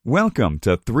Welcome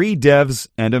to Three Devs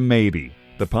and a Maybe,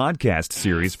 the podcast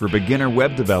series for beginner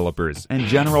web developers and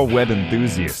general web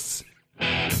enthusiasts.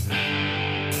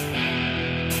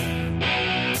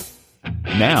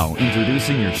 Now,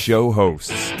 introducing your show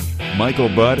hosts, Michael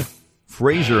Budd,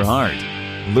 Fraser Hart,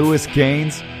 Lewis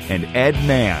Gaines, and Ed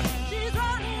Mann.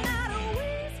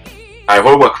 Hi,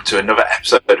 well, welcome to another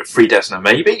episode of Three Devs and a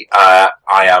Maybe. I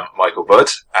am Michael Budd,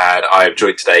 and I am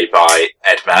joined today by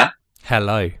Ed Mann.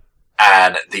 Hello.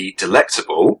 And the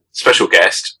delectable special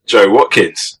guest, Joe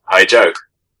Watkins. Hi, Joe.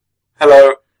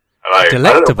 Hello. Hello.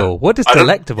 Delectable? What does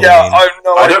delectable Yeah, mean? I have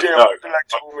no I don't idea know. what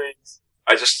delectable means.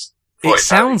 I just... It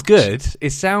sounds good.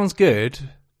 It sounds good.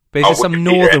 But is there some Wikipedia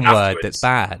northern word afterwards. that's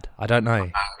bad? I don't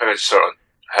know. I just heard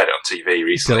it on TV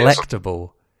recently.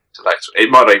 Delectable. Delectable.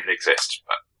 It might not even exist,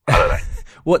 but I don't know.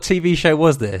 What TV show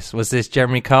was this? Was this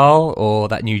Jeremy Kyle or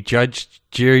that new Judge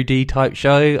Judy type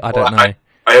show? I don't know.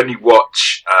 I only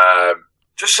watch...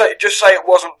 Just say it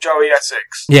wasn't Joey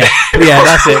Essex. Yeah,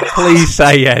 that's it. Please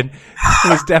say Ed. It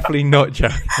was definitely not Joe.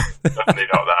 definitely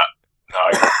not that.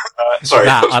 No. Sorry.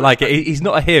 That, I like it. He's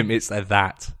not a him, it's a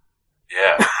that.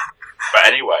 Yeah. But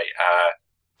anyway,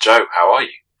 Joe, how are you?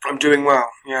 I'm doing well,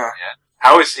 yeah.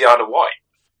 How is the Isle of Wight?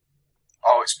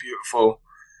 Oh, it's beautiful.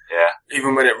 Yeah.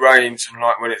 Even when it rains and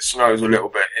like when it snows a little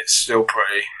bit, it's still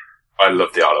pretty. I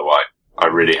love the Isle of Wight. I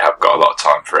really have got a lot of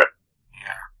time for it.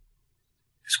 Yeah.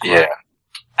 It's great. Yeah.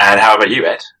 And how about you,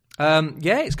 Ed?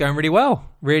 Yeah, it's going really well.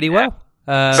 Really well.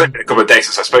 It's been a couple of days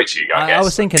since I spoke to you, I guess. I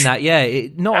was thinking that,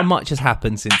 not much has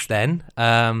happened since then.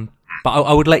 But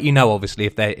I would let you know, obviously,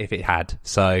 if it had.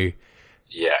 So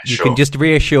Yeah, you sure. can just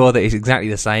reassure that it's exactly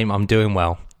the same. I'm doing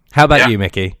well. How about you,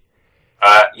 Mickey?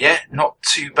 Yeah, not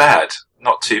too bad.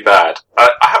 Not too bad.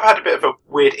 I have had a bit of a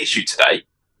weird issue today.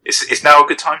 It's now a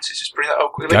good time to just bring that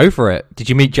up quickly. Go for it. Did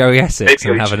you meet Joey Essex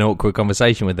Maybe and have an awkward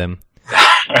conversation with him?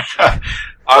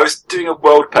 I was doing a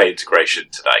WorldPay integration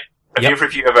today. Have either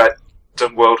of you ever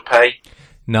done WorldPay?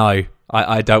 No,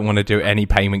 I don't want to do any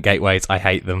payment gateways. I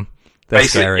hate them. They're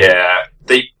scary. Yeah,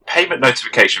 the payment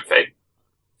notification thing.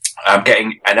 I'm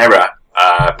getting an error,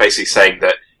 basically saying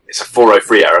that it's a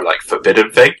 403 error, like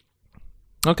forbidden thing.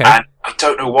 Okay. And I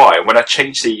don't know why. And when I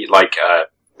change the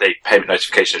payment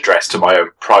notification address to my own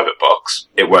private box,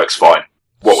 it works fine.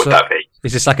 What would that be?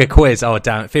 Is this like a quiz? Oh,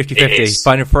 damn it. 50-50.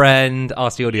 Phone a friend,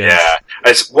 ask the audience. Yeah.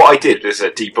 It's, what I did was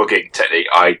a debugging technique.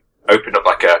 I opened up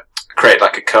created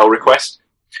a curl request,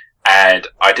 and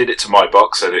I did it to my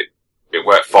box so that it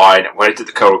worked fine. And when I did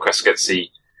the curl request against the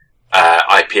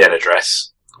IPN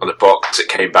address on the box, it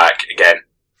came back again,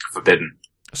 forbidden.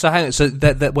 So hang on, so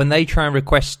that when they try and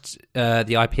request the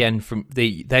IPN from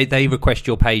they request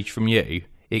your page from you,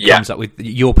 it comes up with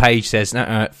your page says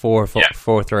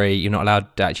 403, you're not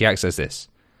allowed to actually access this.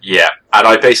 Yeah, and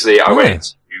I went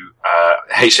into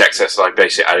htaccess, and I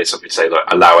basically added something to say like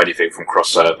allow anything from cross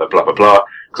server, blah blah blah,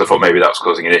 because I thought maybe that was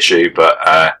causing an issue, but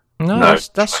no.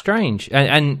 That's strange.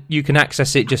 And you can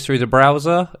access it just through the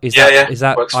browser. Is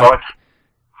that works fine.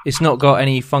 It's not got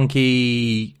any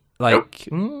funky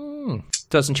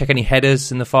doesn't check any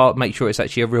headers in the file, make sure it's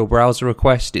actually a real browser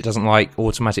request. It doesn't like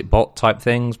automatic bot type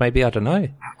things, maybe, I don't know.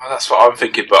 Well, that's what I'm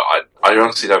thinking, but I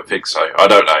honestly don't think so. I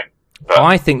don't know. But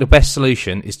I think the best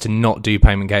solution is to not do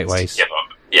payment gateways. give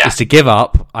up. Yeah. Is to give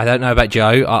up. I don't know about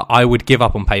Joe. I would give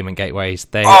up on payment gateways.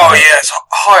 Yes,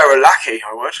 hire a lackey,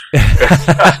 I would.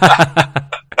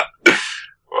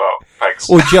 Well, thanks.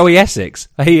 Or Joey Essex.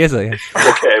 He is. We'll get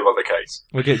him on the case.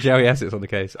 We'll get Joey Essex on the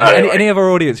case. Anyway. Any of our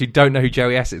audience who don't know who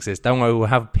Joey Essex is, don't worry, we'll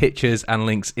have pictures and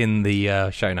links in the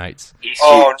show notes. He's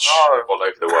Oh, huge no. all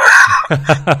over the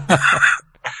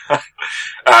world.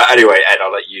 Anyway, Ed,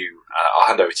 I'll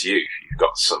hand over to you. You've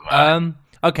got some...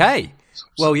 Okay.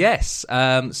 Well, yes.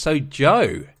 So,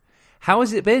 Joe, how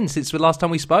has it been since the last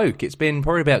time we spoke? It's been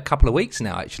probably about a couple of weeks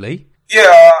now, actually. Yeah,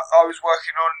 I was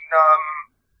working on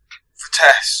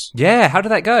Vitesse. Yeah, how did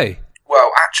that go?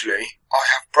 Well, actually, I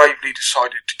have bravely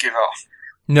decided to give up.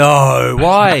 No,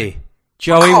 why?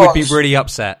 Joey would be really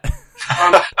upset.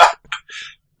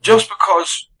 Just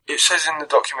because it says in the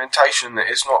documentation that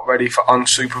it's not ready for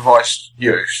unsupervised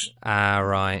use.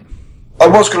 Right. I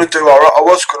was going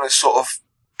to sort of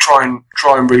try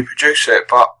and reproduce it,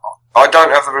 but I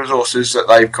don't have the resources that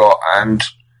they've got, and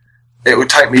it would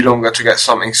take me longer to get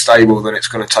something stable than it's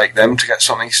going to take them to get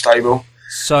something stable.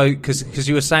 So, because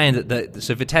you were saying that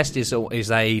Vitesse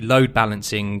is a load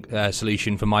balancing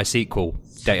solution for MySQL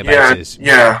databases.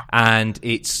 Yeah. And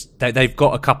they've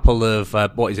got a couple of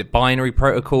binary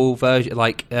protocol version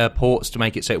ports to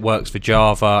make it so it works for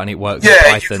Java and it works for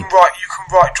Python. You can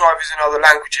write drivers in other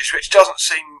languages, which doesn't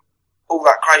seem all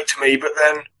that great to me. But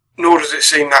then nor does it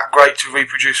seem that great to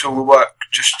reproduce all the work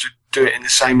just to do it in the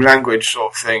same language,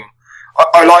 sort of thing.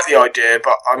 I like the idea,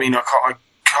 but I mean, I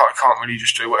can't really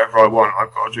just do whatever I want.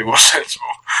 I've got to do what's sensible.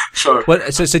 So,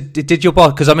 well, so did your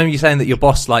boss? Because I remember you saying that your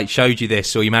boss like showed you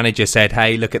this, or your manager said,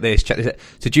 "Hey, look at this, check this."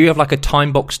 So, do you have like a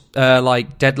time box,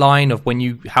 like deadline of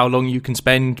how long you can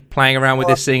spend playing around with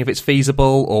this, seeing if it's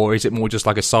feasible, or is it more just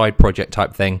like a side project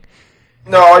type thing?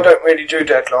 No, I don't really do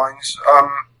deadlines.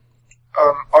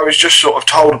 I was just sort of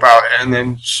told about it, and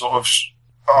then sort of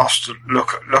asked to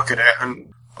look at it,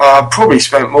 and I probably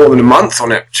spent more than a month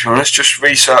on it, to be honest, just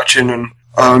researching and.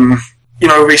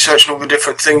 Researching all the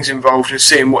different things involved and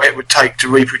seeing what it would take to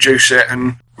reproduce it,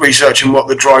 and researching what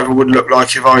the driver would look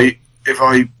like if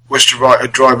I was to write a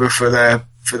driver for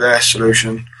their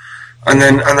solution. And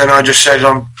then I just said,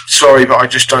 I'm sorry, but I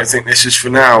just don't think this is for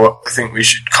now. I think we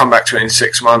should come back to it in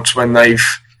 6 months when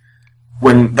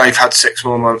they've had 6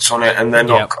 more months on it, and they're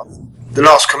not. The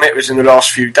last commit was in the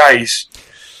last few days.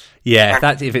 Yeah,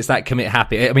 if it's that commit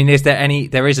happy. I mean,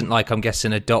 there isn't like, I'm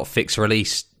guessing, a .fix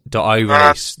release .o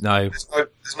release. No.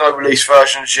 There's no release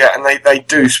versions yet, and they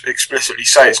do explicitly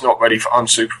say it's not ready for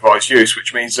unsupervised use,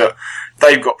 which means that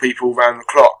they've got people round the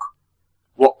clock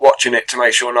watching it to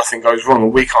make sure nothing goes wrong,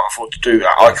 and we can't afford to do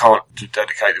that. I can't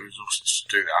dedicate the resources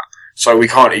to do that. So we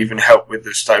can't even help with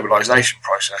the stabilisation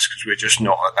process because we're just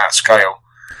not at that scale.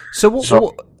 So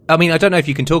what I mean, I don't know if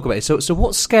you can talk about it. So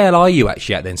what scale are you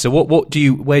actually at then? So where do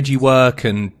you work?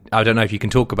 And I don't know if you can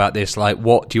talk about this. Like,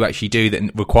 what do you actually do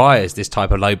that requires this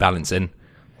type of load balancing?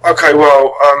 Okay,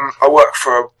 well, I work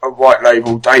for a white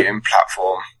label dating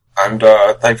platform, and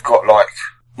they've got like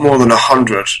more than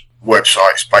 100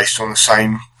 websites based on the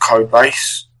same code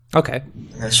base. Okay,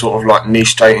 they're sort of like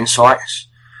niche dating sites.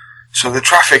 So the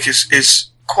traffic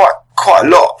is quite a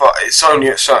lot, but it's only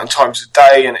at certain times of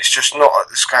day, and it's just not at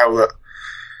the scale that.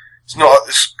 It's not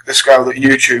at the scale that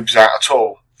YouTube's at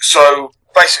all. So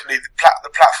basically, the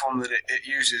platform that it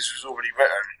uses was already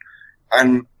written,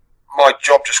 and my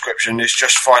job description is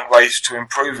just find ways to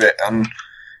improve it. And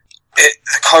the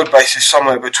code base is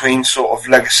somewhere between sort of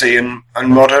legacy and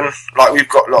modern. Like, we've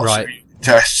got lots of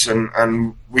tests,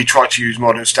 and we try to use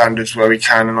modern standards where we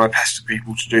can, and I pester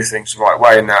people to do things the right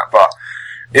way in that. But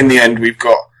in the end, we've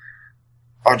got,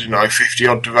 50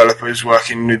 odd developers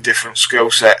working with different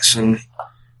skill sets, and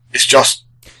it's just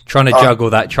trying to juggle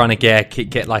that, trying to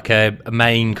get like a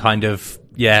main kind of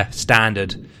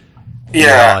standard.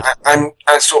 Yeah, and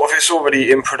sort of it's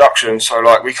already in production, so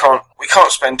like we can't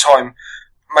spend time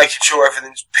making sure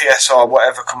everything's PSR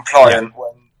whatever compliant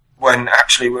when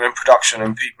actually we're in production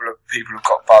and people have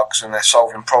got bugs and they're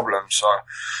solving problems. So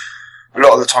a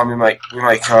lot of the time we make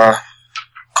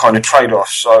kind of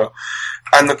trade-offs. So,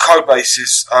 and the code base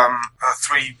is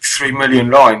 3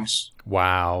 million lines.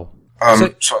 Wow.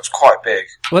 So it's quite big.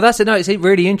 Well, it's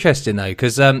really interesting though,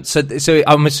 because so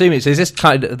I'm assuming, so is this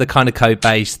kind of the kind of code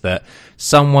base that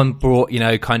someone brought,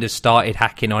 kind of started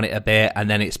hacking on it a bit, and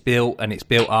then it's built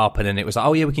up, and then it was like,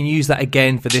 oh yeah, we can use that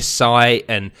again for this site,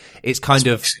 and it's kind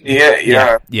of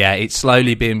it's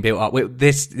slowly being built up.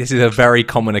 This is a very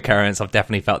common occurrence. I've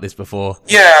definitely felt this before.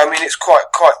 Yeah, I mean, it's quite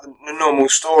the normal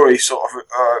story. Sort of,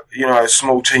 a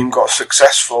small team got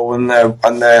successful, and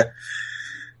they're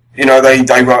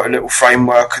they wrote a little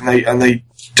framework, and they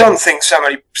done things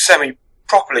semi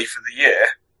properly for the year,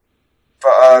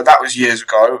 but that was years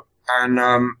ago, and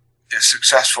it's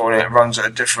successful, and it runs at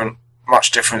a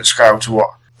much different scale to what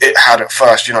it had at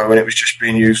first. When it was just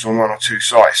being used on 1 or 2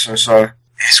 sites, and so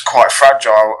it's quite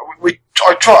fragile.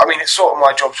 I try. I mean, it's sort of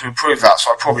my job to improve that,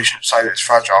 so I probably shouldn't say that it's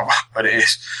fragile, but it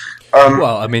is.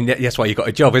 Well, I mean, that's why you got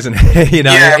a job, isn't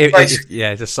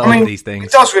it? To solve these things.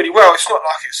 It does really well. It's not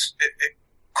like it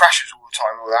crashes all the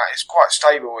time, all that. It's quite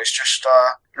stable. It's just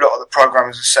a lot of the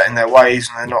programmers are set in their ways,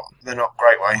 and they're not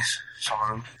great ways, some of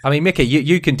them. I mean, Mickey,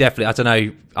 you can definitely, I don't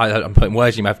know, I'm putting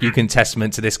words in your mouth, you can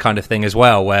testament to this kind of thing as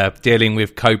well, where dealing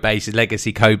with code bases,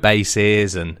 legacy code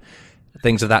bases and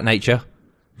things of that nature.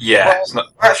 Yeah. Well,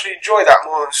 I actually enjoy that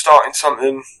more than starting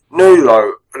something new,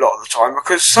 though, a lot of the time,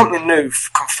 because something new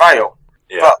can fail.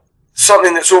 Yeah. But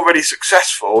something that's already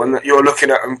successful and that you're looking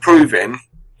at improving,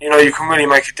 you can really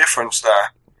make a difference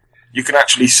there. You can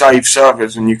actually save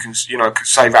servers, and you can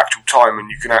save actual time,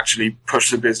 and you can actually push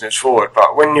the business forward.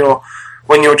 But when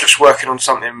you're just working on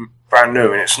something brand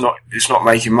new and it's not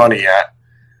making money yet,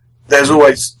 there's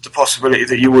always the possibility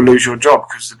that you will lose your job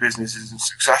because the business isn't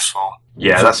successful.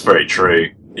 Yeah, that's very true.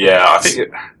 Yeah, I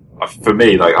think for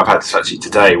me, like, I've had this actually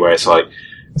today where it's like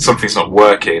something's not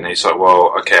working, and it's like,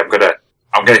 well, okay, I'm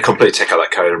gonna completely take out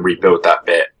that code and rebuild that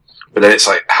bit. But then it's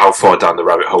like, how far down the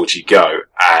rabbit hole do you go?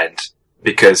 And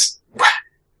because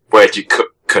where do you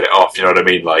cut it off? You know what I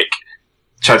mean? Like,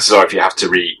 chances are if you have to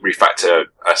refactor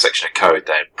a section of code,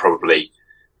 then probably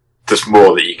there's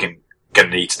more that you going to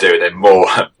need to do, and then more,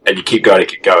 and you keep going,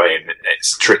 and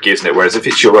it's tricky, isn't it? Whereas if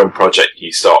it's your own project,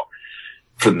 you start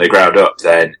from the ground up,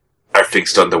 then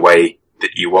everything's done the way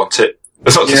that you want it.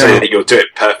 That's not to say that you'll do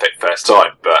it perfect first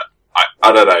time, but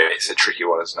I don't know, it's a tricky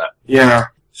one, isn't it? Yeah.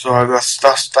 So that's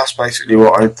basically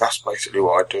what I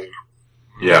do.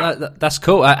 Yeah, that's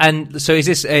cool. And so, is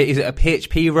it a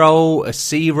PHP role, a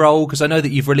C role? Because I know that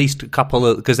you've released a couple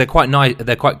of, because they're quite nice,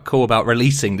 they're quite cool about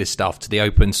releasing this stuff to the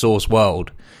open source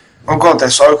world. Oh God, they're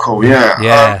so cool. Yeah,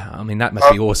 yeah. I mean, that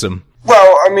must be awesome.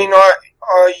 Well, I mean, I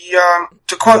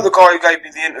to quote the guy who gave me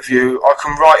the interview, I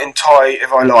can write in Thai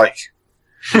if I like.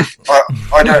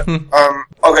 I don't.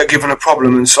 I'll get given a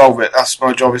problem and solve it. That's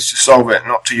my job, is to solve it,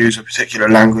 not to use a particular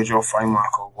language or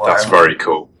framework or whatever. That's very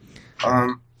cool.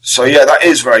 So yeah, that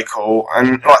is very cool.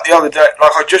 And like the other day,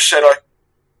 like I just said,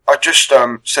 I just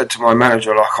said to my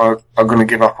manager, like I'm going to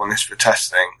give up on this for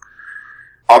testing.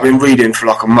 I've been reading for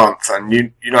like a month, and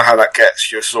you know how that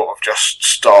gets. You're sort of just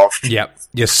starved. Yep,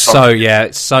 you're so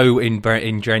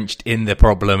drenched in the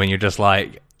problem, and you're just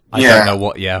like, I don't know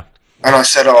what. Yeah. And I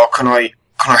said, can I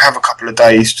have a couple of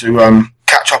days to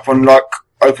catch up on like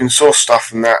open source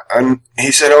stuff and that? And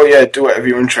he said, oh yeah, do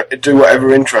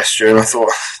whatever interests you. And I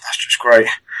thought, that's just great.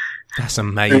 That's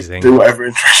amazing. Do whatever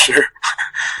interests you.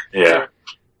 Yeah.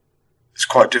 It's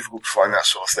quite difficult to find that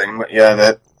sort of thing, but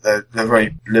yeah, they're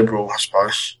very liberal, I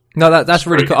suppose. No, that's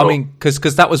really cool. I mean,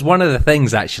 because that was one of the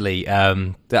things actually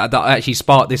that actually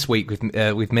sparked this week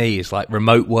with me is like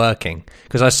remote working,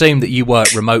 because I assume that you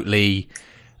work remotely,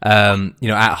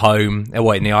 at home,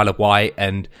 in the Isle of Wight,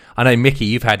 and I know Mickey,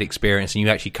 you've had experience, and you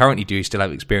actually currently do still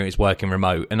have experience working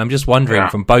remote. And I'm just wondering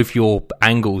from both your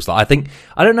angles, that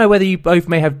I don't know whether you both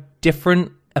may have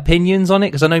different opinions on it,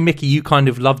 because I know Mickey, you kind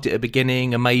of loved it at the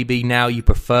beginning, and maybe now you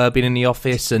prefer being in the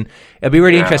office, and it'd be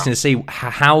really interesting to see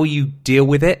how you deal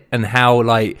with it, and how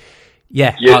I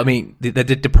mean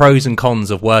the pros and cons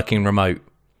of working remote.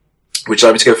 Would you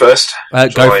like me to go first?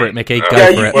 Go for it, Mickey. Go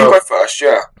for it. You go first.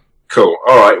 Yeah. Cool.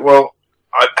 All right. Well,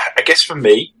 I guess for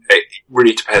me, it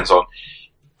really depends on.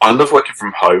 I love working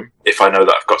from home if I know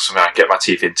that I've got something I can get my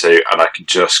teeth into and I can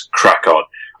just crack on.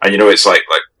 And it's like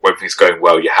when things are going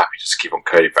well, you're happy just to keep on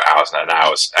coding for hours and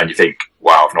hours, and you think,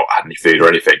 wow, I've not had any food or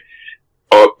anything.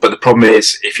 But the problem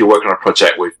is, if you're working on a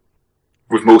project with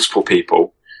multiple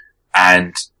people,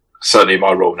 and certainly in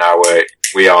my role now, where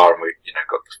we are, and we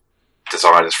got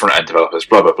designers, front end developers,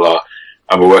 blah blah blah,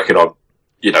 and we're working on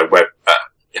web,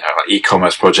 like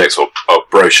e-commerce projects or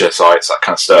brochure sites, that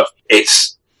kind of stuff.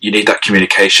 You need that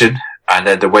communication, and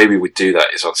then the way we would do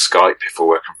that is on Skype if we're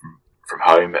working from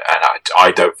home, and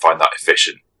I don't find that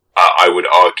efficient. I would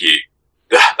argue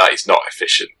that is not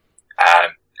efficient.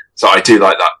 So I do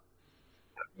like that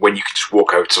when you can just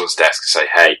walk over to someone's desk and say,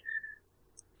 hey,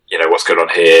 what's going on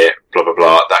here, blah, blah,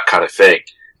 blah, that kind of thing.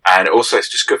 And also it's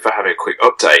just good for having a quick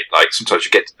update. Like sometimes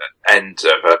you get to the end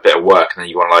of a bit of work and then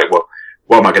you want to well,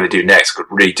 what am I going to do next? I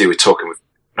could really do with talking with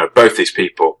both these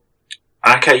people.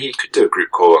 And okay, you could do a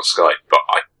group call on Skype, but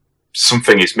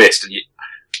something is missed. And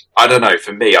I don't know,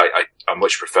 for me, I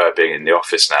much prefer being in the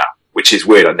office now, which is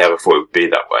weird. I never thought it would be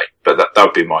that way, but that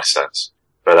would be my sense.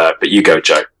 But you go,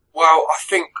 Joe. Well, I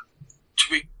think, to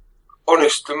be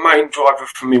honest, the main driver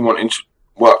for me wanting to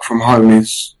work from home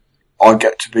is I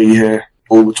get to be here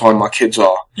all the time my kids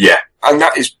are. Yeah. And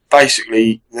that is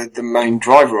basically the main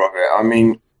driver of it. I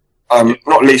mean,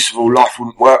 not least of all, life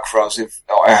wouldn't work for us if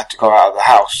I had to go out of the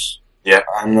house. Yeah.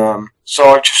 And so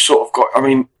I just sort of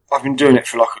I've been doing it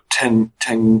for like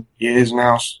 10 years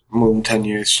now, more than 10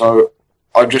 years. So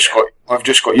I've just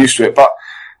got used to it. But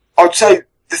I'd say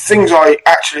the things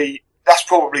that's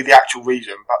probably the actual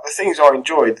reason. But the things I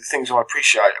enjoy, the things I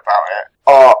appreciate about it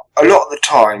are a lot of the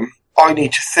time I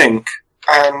need to think,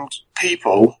 and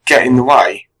people get in the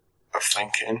way of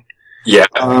thinking. Yeah.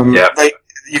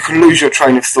 You can lose your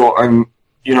train of thought, and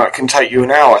it can take you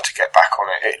an hour to get back on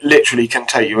it. It literally can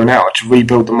take you an hour to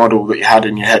rebuild the model that you had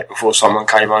in your head before someone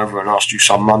came over and asked you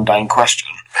some mundane question.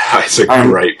 That's a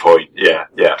great point. Yeah,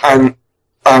 yeah. And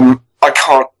I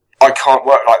can't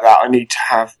work like that. I need to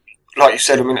have, like you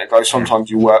said a minute ago, sometimes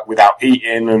you work without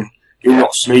eating and you'll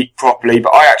not sleep properly,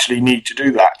 but I actually need to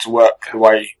do that to work the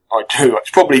way I do. It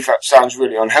probably sounds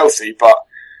really unhealthy, but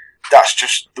that's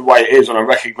just the way it is, and I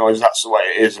recognise that's the way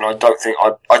it is, and I don't think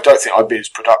I'd be as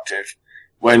productive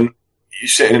when you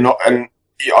sit in and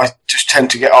I just tend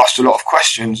to get asked a lot of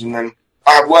questions. And then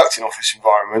I have worked in office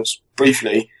environments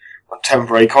briefly on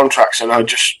temporary contracts, and I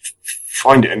just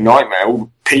find it a nightmare.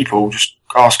 All people just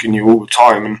asking you all the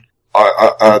time, and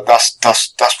that's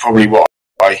probably what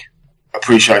I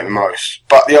appreciate the most.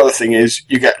 But the other thing is,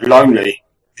 you get lonely,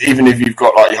 even if you've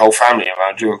got like your whole family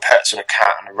around you and pets and a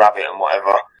cat and a rabbit and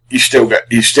whatever. You still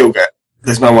get.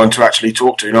 There's no one to actually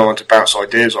talk to, no one to bounce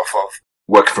ideas off of.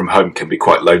 Working from home can be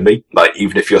quite lonely, like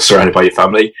even if you're surrounded by your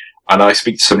family. And I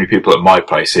speak to so many people at my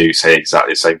place who say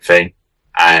exactly the same thing,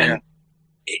 and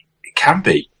it can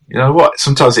be. You know what?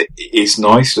 Sometimes it is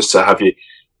nice just to have you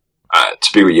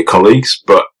to be with your colleagues,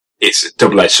 but it's a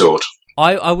double-edged sword.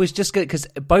 I was just good because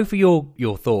both of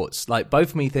your thoughts, like both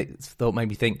of me thought made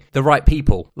me think the right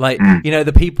people, like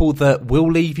the people that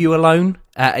will leave you alone,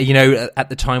 at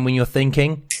the time when you're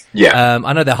thinking. Yeah.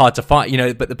 I know they're hard to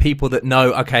find, but the people that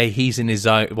know, okay, he's in his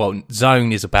zone. Well,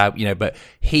 zone is about, but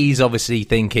he's obviously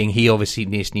thinking. He obviously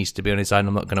needs to be on his own.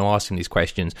 I'm not going to ask him these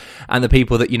questions. And the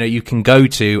people that you can go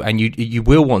to, and you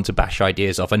will want to bash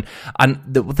ideas off. And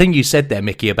the thing you said there,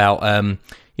 Mickey, about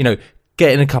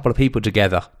getting a couple of people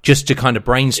together just to kind of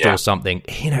brainstorm something,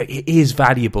 it is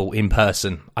valuable in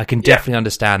person. I can definitely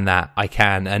understand that. I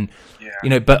can. And,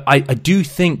 but I do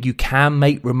think you can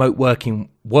make remote working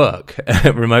work.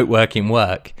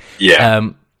 Yeah.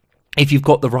 If you've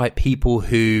got the right people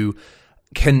who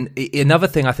can. Another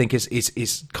thing I think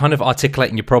is kind of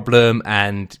articulating your problem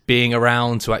and being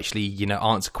around to actually,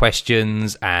 answer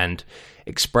questions and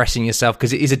expressing yourself,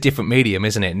 because it is a different medium,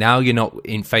 isn't it? Now you're not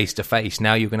in face to face.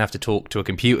 Now you're going to have to talk to a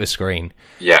computer screen.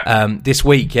 Yeah. This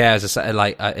week, as I said,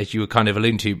 as you were kind of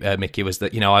alluding to, Mickey, was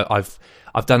that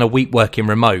I've done a week working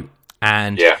remote,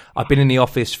 and I've been in the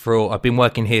office I've been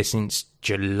working here since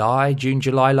June,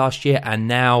 July last year, and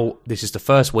now this is the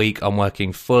first week I'm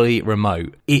working fully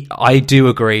remote. I do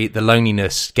agree the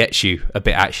loneliness gets you a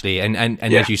bit, actually, and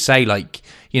as you say,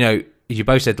 you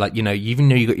both said, even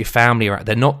though you got your family around,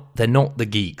 they're not the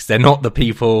geeks. They're not the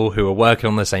people who are working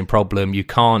on the same problem. You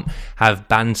can't have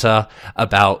banter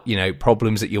about,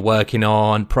 problems that you're working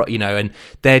on, and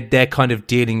they're kind of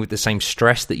dealing with the same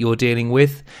stress that you're dealing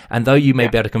with. And though you may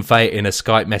be able to convey it in a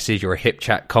Skype message or a hip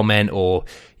chat comment or,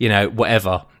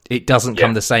 whatever, it doesn't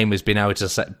come the same as being able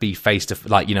to be face to,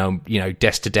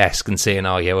 desk to desk and seeing,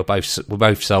 we're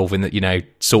both solving that,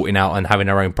 sorting out and having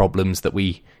our own problems that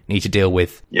we need to deal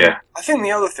with. Yeah. I think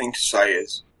the other thing to say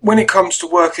is, when it comes to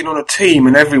working on a team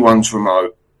and everyone's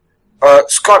remote,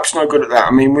 Skype's no good at that.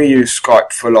 I mean, we use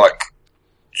Skype for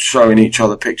showing each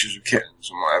other pictures of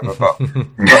kittens and whatever,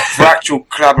 but for actual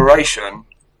collaboration,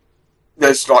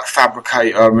 there's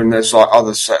Fabricator and there's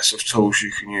other sets of tools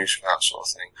you can use for that sort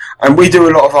of thing. And we do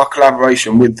a lot of our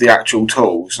collaboration with the actual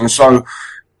tools. And so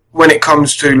when it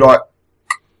comes to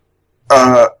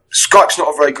Skype's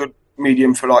not a very good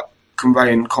medium for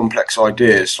conveying complex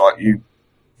ideas.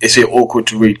 It's awkward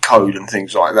to read code and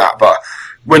things like that. But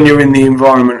when you're in the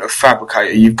environment of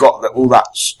Fabricator, you've got all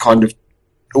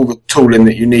the tooling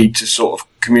that you need to sort of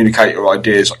communicate your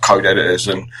ideas, like code editors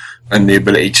and the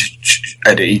ability to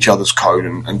edit each other's code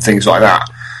and things like that.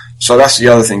 So that's the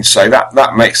other thing to say.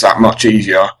 That makes that much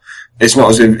easier. It's not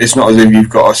as if you've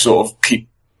got to sort of keep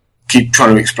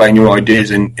trying to explain your ideas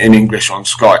in English on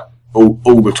Skype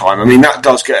all the time. I mean, that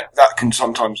can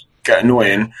sometimes get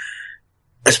annoying,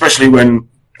 especially when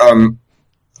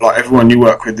everyone you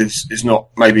work with is not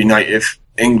maybe native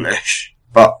English,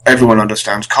 but everyone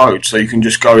understands code, so you can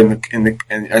just go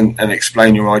and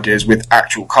explain your ideas with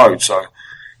actual code. So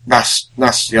that's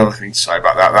the other thing to say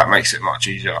about that. That makes it much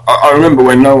easier. I remember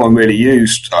when no one really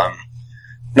used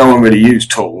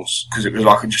tools because it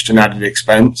was just an added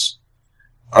expense.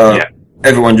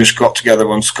 Everyone just got together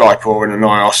on Skype or in an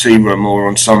IRC room or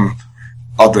on some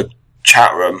other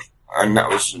chat room, and that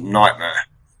was a nightmare.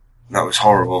 That was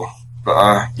horrible.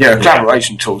 But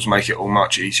collaboration tools make it all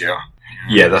much easier.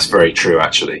 Yeah, that's very true,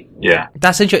 actually. Yeah,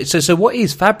 that's interesting. So what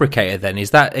is Fabricator then? Is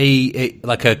that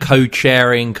a code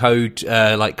sharing,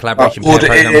 collaboration?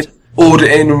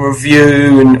 Auditing and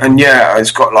review, and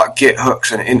it's got get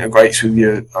hooks and it integrates with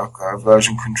your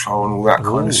version control and all that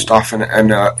kind of stuff.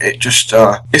 And it just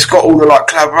it's got all the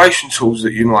collaboration tools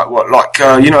that you might want,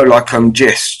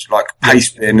 Gist,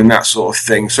 Pastebin and that sort of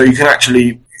thing. So you can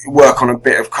actually work on a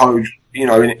bit of code,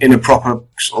 in a proper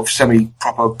sort of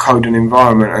semi-proper coding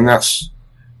environment, and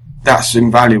that's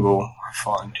invaluable, I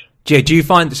find. Yeah, do you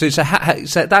find so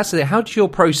that's it. How does your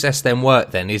process then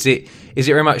work then? Is it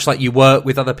very much like you work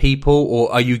with other people,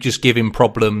 or are you just given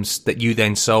problems that you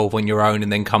then solve on your own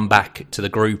and then come back to the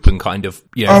group and kind of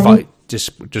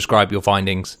just describe your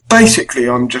findings? Basically,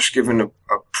 I'm just given a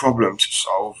problem to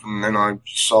solve, and then I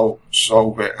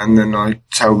solve it, and then I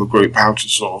tell the group how to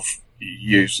sort of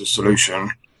use the solution.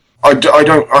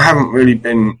 I haven't really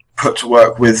been put to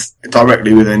work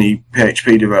directly with any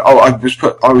PHP developer.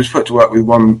 I was put to work with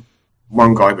one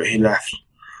guy, but he left.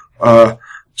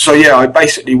 So yeah, I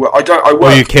basically I work.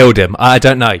 Or you killed him. I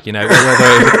don't know. You know,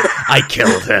 I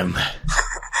killed him.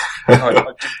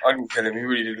 I didn't kill him. He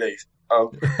really did leave.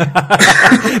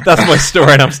 That's my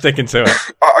story, and I'm sticking to it.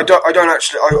 I don't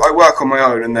actually. I work on my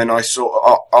own, and then I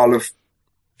I'll have.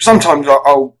 Sometimes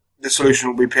the solution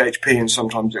will be PHP, and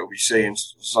sometimes it will be C, and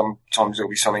sometimes it will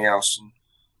be something else. And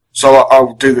so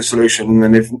I'll do the solution, and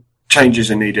then if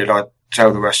changes are needed, I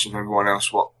tell the rest of everyone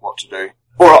else what to do.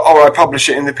 Or I publish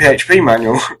it in the PHP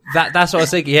manual. That's what I was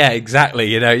thinking. Yeah, exactly.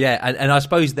 You know, yeah. And I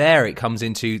suppose there it comes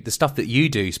into the stuff that you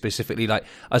do specifically. Like,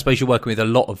 I suppose you're working with a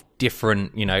lot of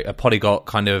different, you know, a polyglot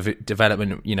kind of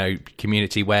development, you know,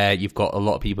 community where you've got a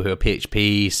lot of people who are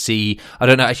PHP, C. I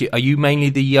don't know, actually, are you mainly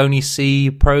the only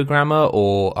C programmer,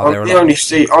 or are there a lot?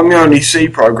 I'm the only C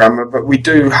programmer, but we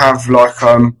do have like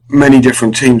many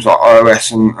different teams like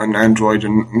iOS and Android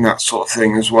and that sort of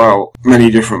thing as well.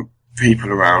 Many different people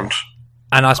around.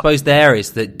 And I suppose there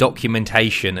is that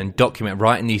documentation and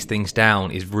writing these things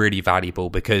down is really valuable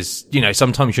because, you know,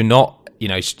 sometimes you're not, you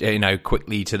know,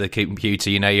 quickly to the computer,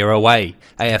 you know, you're away,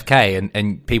 AFK,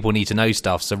 and people need to know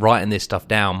stuff. So writing this stuff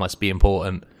down must be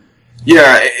important.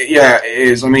 Yeah, it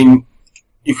is. I mean,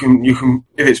 you can,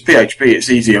 if it's PHP, it's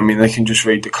easy. I mean, they can just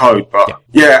read the code, but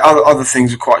other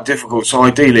things are quite difficult. So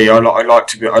ideally, I like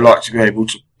to be able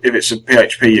to, if it's a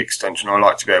PHP extension, I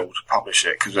like to be able to publish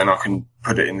it because then I can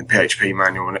put it in the PHP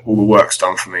manual and all the work's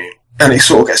done for me. And it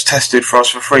sort of gets tested for us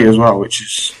for free as well, which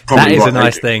is probably that is a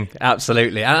nice thing.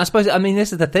 Absolutely. And I suppose, I mean,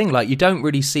 this is the thing, like, you don't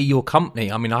really see your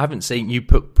company. I mean, I haven't seen you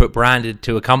put branded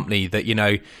to a company that, you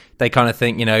know, they kind of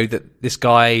think, you know, that this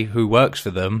guy who works for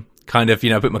them kind of,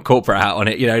 you know, put my corporate hat on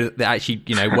it, you know, that actually,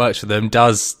 you know, works for them,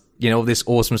 does, you know, all this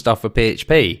awesome stuff for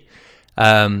PHP.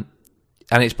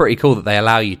 And it's pretty cool that they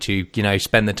allow you to, you know,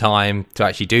 spend the time to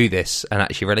actually do this and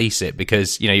actually release it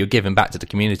because, you know, you're giving back to the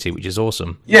community, which is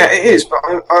awesome. Yeah, it is. But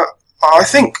I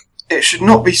think it should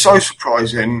not be so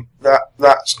surprising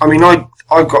that's, I mean, I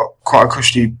got quite a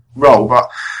cushy role, but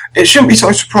it shouldn't be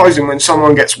so surprising when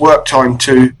someone gets work time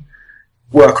to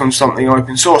work on something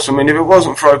open source. I mean, if it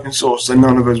wasn't for open source, then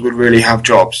none of us would really have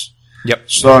jobs. Yep.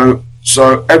 So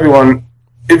everyone,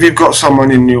 if you've got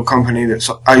someone in your company that's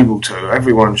able to,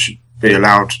 everyone should be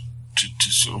allowed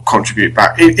to sort of contribute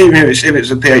back, even if it's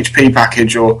a PHP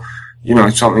package or, you know,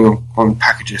 something on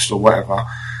Packagist or whatever,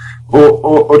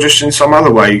 or just in some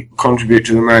other way contribute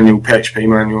to the manual, PHP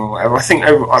manual or whatever.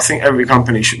 I think every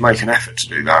company should make an effort to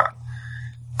do that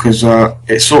because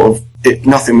it's sort of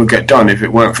nothing would get done if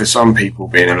it weren't for some people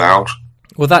being allowed.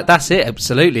 Well, that's it,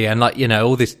 absolutely. And, like, you know,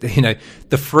 all this, you know,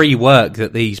 the free work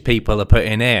that these people are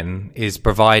putting in is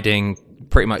providing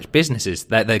pretty much businesses.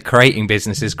 They're creating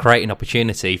businesses, creating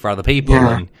opportunity for other people,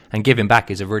 and giving back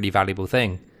is a really valuable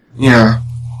thing. Yeah.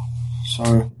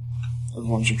 So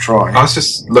everyone should try. I was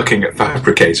just looking at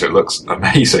Fabricator. It looks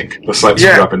amazing. Looks like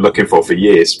something I've been looking for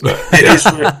years. But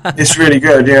it's really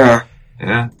good. Yeah.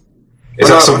 Yeah. Is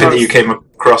that something that you came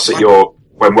across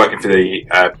when working for the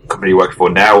company you're working for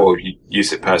now, or you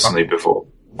used it personally before?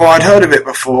 Well, I'd heard of it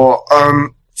before.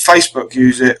 Facebook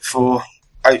use it for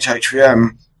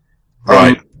HHVM.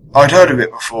 Right. I'd heard of it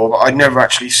before, but I'd never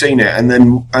actually seen it. And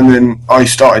then I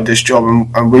started this job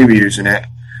and we were using it.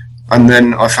 And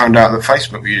then I found out that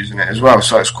Facebook were using it as well.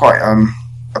 So it's quite,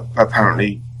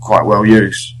 apparently quite well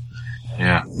used.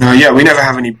 Yeah. No, yeah, we never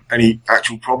have any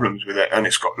actual problems with it, and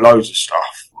it's got loads of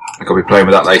stuff. I could be playing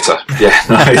with that later. Yeah,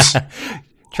 nice.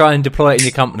 Try and deploy it in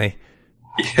your company.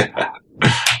 Yeah.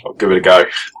 I'll give it a go.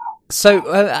 So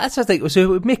that's I think.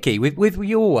 So with Mickey, with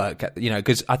your work, you know,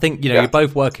 because I think, you know, you're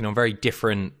both working on very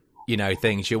different, you know,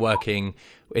 things. You're working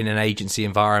in an agency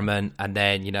environment, and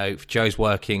then, you know, Joe's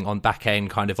working on back end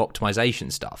kind of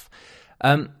optimization stuff.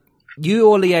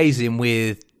 You're liaising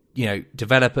with, you know,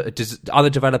 other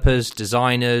developers,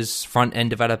 designers, front end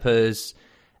developers.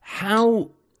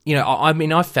 How, you know, I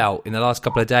mean, I felt in the last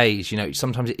couple of days, you know,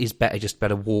 sometimes it is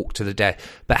better walk to the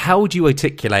death. But how would you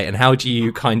articulate and how do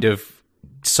you kind of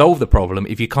solve the problem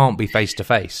if you can't be face to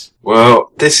face?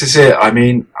 Well, this is it. I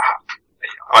mean,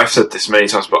 I've said this many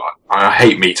times, but I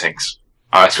hate meetings.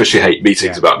 I especially hate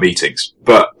meetings about meetings.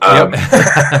 But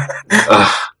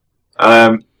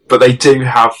but they do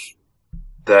have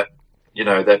their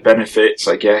benefits,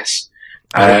 I guess.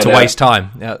 To waste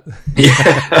time. Yeah.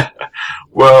 Yeah.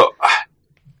 Well,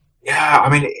 yeah. I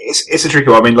mean, it's a tricky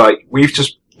one. I mean, like, we've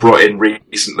just brought in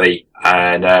recently,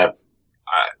 and I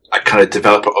kind of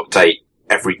develop an update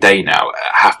every day now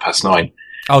at 9:30.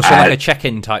 Oh, so like a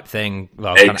check-in type thing.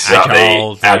 Well, exactly. Kind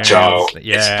of agile.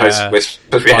 Yeah. We're supposed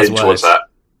to be heading towards that.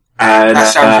 And,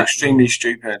 that sounds extremely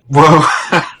stupid. Well,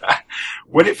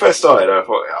 when it first started, I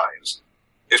thought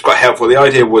it was quite helpful. The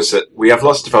idea was that we have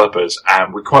lots of developers,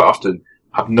 and we quite often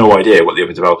have no idea what the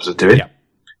other developers are doing. Yeah.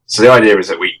 So the idea is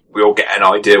that we all get an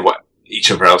idea what each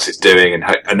other else is doing,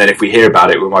 and then if we hear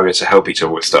about it, we might be able to help each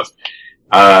other with stuff.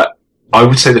 I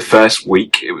would say the first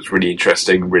week it was really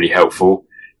interesting, really helpful.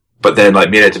 But then, like,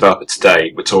 me and a developer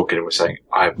today, we're talking and we're saying,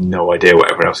 I have no idea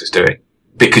what everyone else is doing.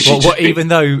 Because even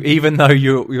though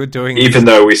you're doing, even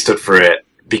though we stood for it,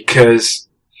 because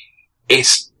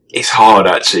it's hard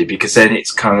actually, because then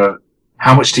it's kind of,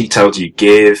 how much detail do you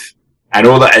give? And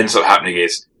all that ends up happening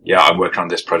is, yeah, I'm working on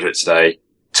this project today.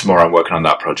 Tomorrow I'm working on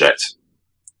that project.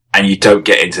 And you don't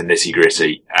get into nitty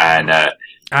gritty.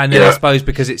 And then I suppose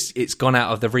because it's gone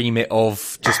out of the remit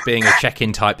of just being a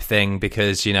check-in type thing,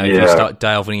 because, if you start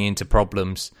delving into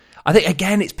problems, I think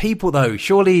again it's people though.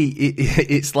 Surely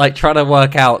it's like trying to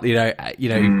work out, I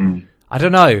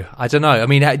don't know. I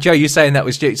mean, Joe, you're saying that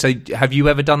was so. Have you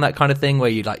ever done that kind of thing where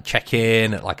you like check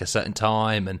in at like a certain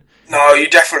time? And no, you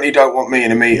definitely don't want me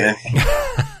in a meeting.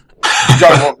 You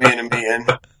don't want me in a meeting.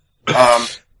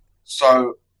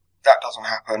 So. That doesn't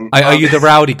happen. Are you the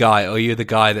rowdy guy, or are you the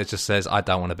guy that just says, I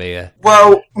don't want to be here?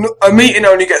 Well, a meeting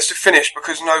only gets to finish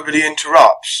because nobody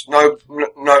interrupts.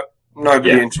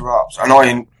 Nobody interrupts, and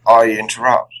I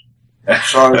interrupt.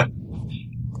 So,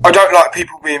 I don't like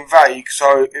people being vague,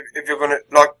 so if you're gonna,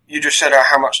 like you just said,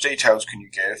 how much details can you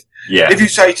give? Yeah. If you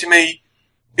say to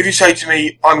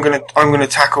me, I'm gonna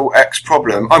tackle X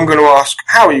problem, I'm gonna ask,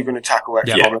 how are you gonna tackle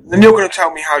X problem? Then you're gonna tell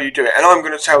me how you do it, and I'm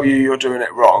gonna tell you you're doing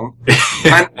it wrong.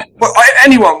 And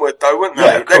anyone would though, wouldn't they?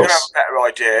 Yeah, they're gonna have a better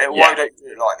idea. Why don't you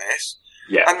do it like this?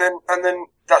 Yeah. And then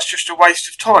that's just a waste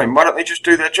of time. Why don't they just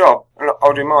do their job and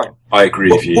I'll do mine? I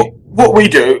agree with you. What we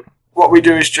do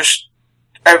is just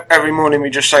every morning we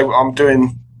just say, well, I'm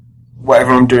doing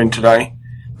whatever I'm doing today,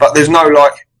 but there's no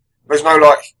like.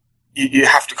 You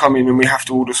have to come in and we have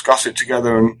to all discuss it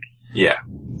together and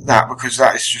that, because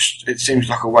that is just, it seems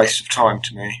like a waste of time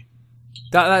to me.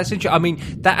 That's interesting. I mean,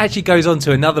 that actually goes on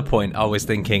to another point I was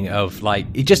thinking of, like,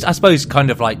 it just, I suppose,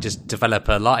 kind of like just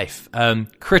developer life.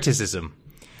 Criticism.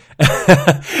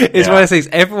 It's one of those things,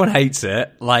 everyone hates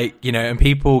it, like, and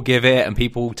people give it and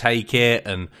people take it.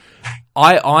 And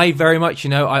I very much,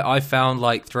 I found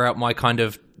like throughout my kind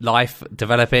of life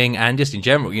developing and just in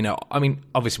general, I mean,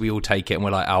 obviously we all take it and we're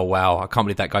like, oh wow, I can't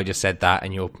believe that guy just said that,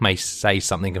 and you may say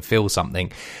something and feel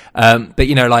something, but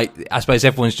like, I suppose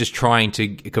everyone's just trying to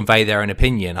convey their own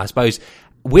opinion. I suppose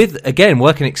with, again,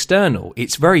 working external,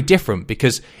 it's very different,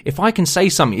 because if I can say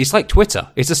something, it's like Twitter,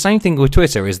 it's the same thing with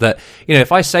Twitter, is that,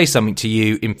 if I say something to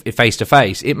you in face to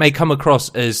face, it may come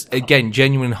across as, again,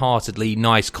 genuine heartedly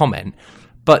nice comment.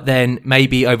 But then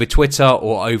maybe over Twitter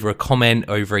or over a comment,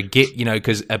 over a Git,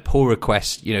 because a pull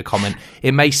request, comment,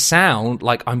 it may sound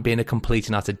like I'm being a complete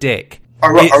and utter dick. I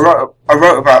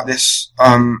wrote about this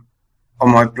on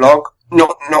my blog.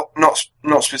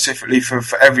 Not specifically for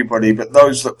everybody, but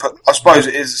those that put. I suppose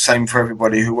it is the same for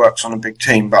everybody who works on a big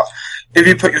team. But if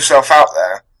you put yourself out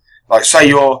there, like say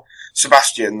you're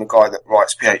Sebastian, the guy that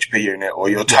writes PHP Unit, or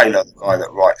you're Taylor, the guy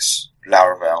that writes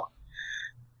Laravel.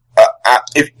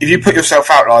 If you put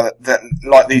yourself out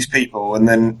like these people, and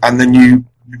then you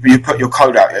put your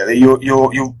code out there, you're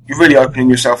really opening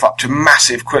yourself up to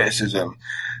massive criticism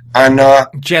and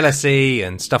jealousy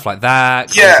and stuff like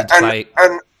that. Yeah,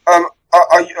 and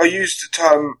I use the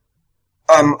term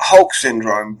Hulk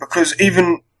syndrome, because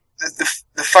even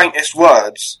the faintest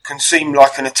words can seem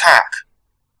like an attack.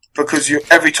 Because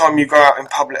every time you go out in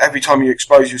public, every time you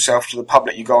expose yourself to the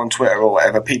public, you go on Twitter or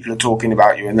whatever, people are talking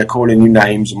about you and they're calling you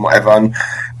names and whatever, and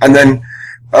then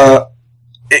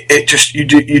it just, you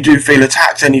do feel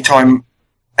attacked anytime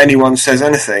anyone says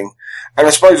anything. And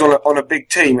I suppose on a big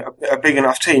team, a big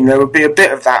enough team, there would be a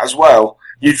bit of that as well.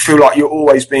 You'd feel like you're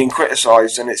always being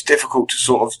criticised, and it's difficult to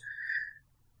sort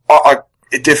of,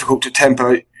 it's difficult to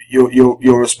temper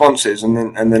your responses, and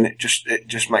then it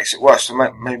just makes it worse. So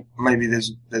maybe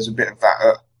there's a bit of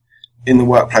that in the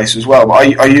workplace as well.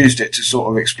 But I used it to sort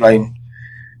of explain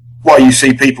why you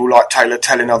see people like Taylor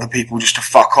telling other people just to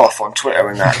fuck off on Twitter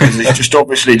and that, because he's just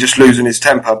obviously just losing his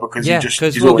temper because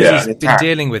he's always been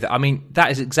dealing with it. I mean, that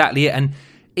is exactly it. And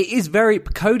it is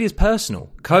code is personal.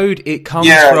 Code, it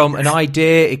comes from an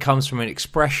idea, it comes from an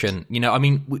expression. I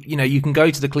mean, you can go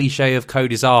to the cliche of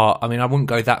code is art. I mean, I wouldn't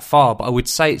go that far, but I would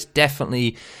say it's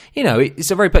definitely,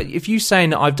 it's a very, but if you're saying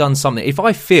that I've done something, if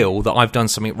I feel that I've done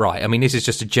something right, I mean, this is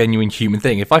just a genuine human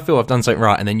thing. If I feel I've done something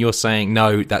right and then you're saying,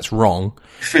 no, that's wrong.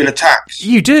 You feel attacked.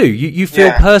 You do. You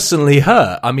feel personally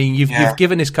hurt. I mean, you've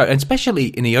given this code, and especially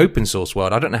in the open source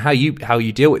world, I don't know how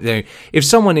you deal with it. If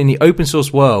someone in the open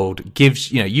source world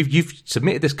gives, you've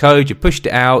submitted this code, you pushed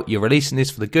it out, you're releasing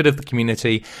this for the good of the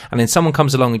community, and then someone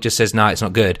comes along and just says, no, it's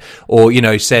not good, or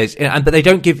says, but they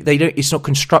don't. It's not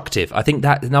constructive. I think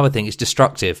that another thing is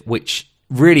destructive, which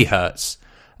really hurts.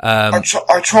 I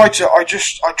try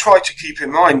to keep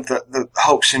in mind that the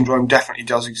Hulk syndrome definitely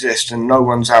does exist, and no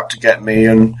one's out to get me.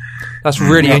 And that's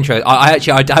really interesting. I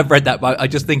have read that, but I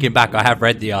just thinking back, I have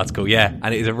read the article,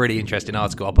 and it is a really interesting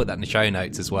article. I'll put that in the show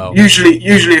notes as well. Usually,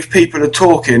 if people are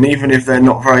talking, even if they're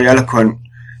not very eloquent,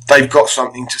 they've got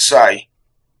something to say,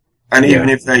 and even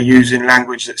if they're using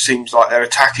language that seems like they're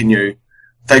attacking you,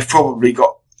 they've probably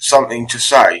got something to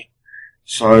say.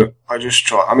 So I just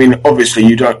try. I mean, obviously,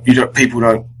 people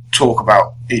don't talk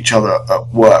about each other at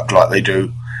work like they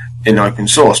do in open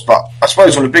source, but I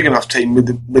suppose on a big enough team with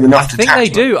enough detachment. I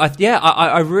think they do.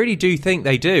 I really do think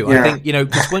they do. Yeah. I think,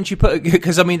 because once you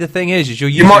because I mean, the thing is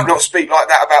you might not speak like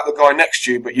that about the guy next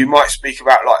to you, but you might speak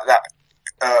about like that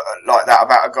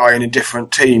about a guy in a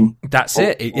different team. That's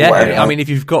it. Yeah. I mean, if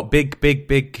you've got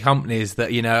big companies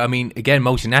that, I mean, again,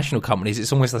 multinational companies,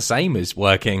 it's almost the same as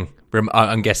working,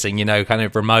 I'm guessing, kind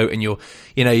of remote, and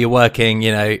you're working,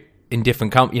 in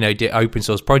different open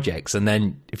source projects, and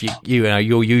then if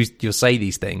you'll say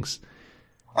these things.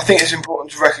 I think it's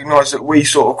important to recognise that we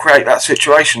sort of create that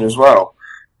situation as well,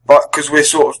 but because we're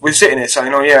sitting here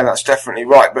saying, oh yeah, that's definitely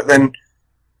right, but then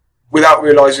without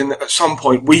realising that at some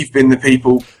point we've been the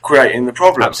people creating the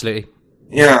problem. Absolutely.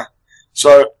 Yeah.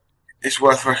 So it's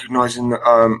worth recognising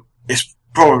that it's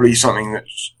probably something that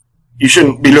you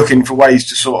shouldn't be looking for ways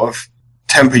to sort of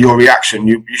temper your reaction.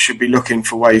 You should be looking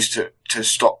for ways to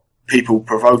stop people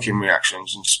provoking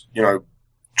reactions and,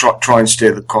 try and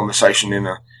steer the conversation in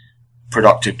a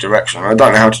productive direction. I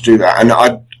don't know how to do that, and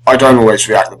I don't always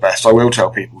react the best. I will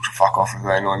tell people to fuck off if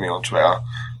they annoy me on Twitter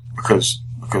because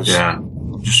I'm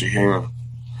just a human.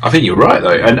 I think you're right though,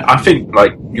 and I think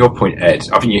like your point, Ed,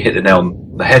 I think you hit the nail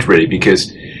on the head really,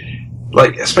 because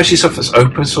like especially stuff that's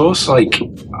open source, like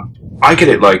I get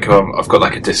it, like I've got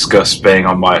like a discuss being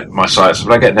on my site,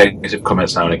 so I get negative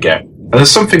comments now and again. And there's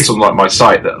some things on like my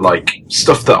site that like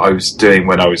stuff that I was doing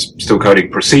when I was still coding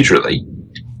procedurally,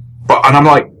 and I'm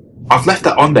like, I've left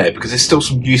that on there because there's still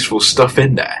some useful stuff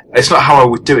in there. It's not how I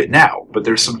would do it now, but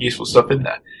there's some useful stuff in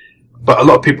there. But a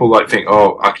lot of people like think,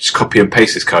 oh, I can just copy and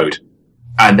paste this code,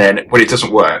 and then when it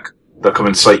doesn't work, they'll come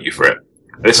and cite you for it.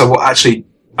 And it's like, well, actually,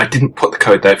 I didn't put the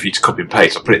code there for you to copy and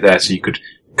paste. I put it there so you could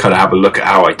kind of have a look at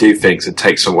how I do things and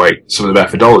take some of the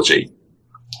methodology.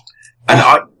 And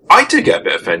I do get a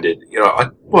bit offended,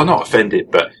 not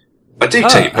offended, but I do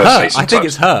take it personally sometimes. I think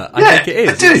it's hurt. I think it is.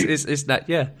 I do. It's that,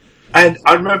 yeah. And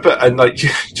I remember, and like,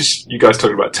 just you guys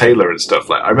talking about Taylor and stuff,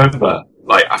 like, I remember,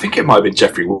 like, I think it might have been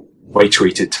Jeffrey Way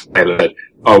tweeted Taylor said,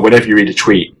 oh, whenever you read a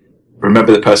tweet,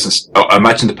 remember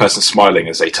imagine the person smiling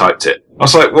as they typed it. I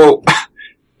was like, well,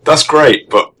 that's great,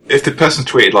 but if the person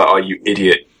tweeted like, oh, you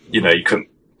idiot, you couldn't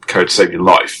code to save your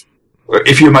life.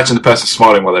 If you imagine the person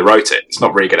smiling while they wrote it, it's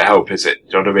not really going to help, is it?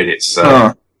 Do you know what I mean?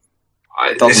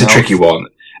 It's a tricky one.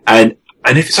 And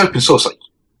if it's open source, like,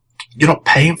 you're not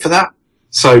paying for that.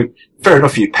 So fair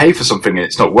enough, you pay for something and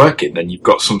it's not working, then you've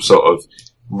got some sort of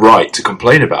right to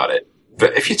complain about it.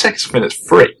 But if you take something that's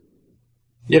free,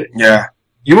 you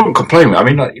wouldn't complain. I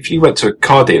mean, like, if you went to a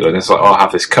car dealer and it's like, oh, I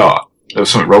have this car, there was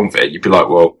something wrong with it, you'd be like,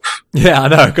 well, yeah, I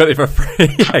know, I got it for free.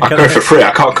 I got it for free.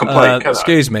 I can't complain.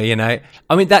 Excuse me, I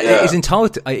mean, that is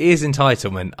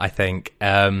entitlement, I think.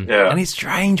 And it's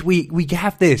strange. We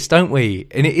have this, don't we?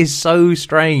 And it is so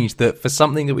strange that for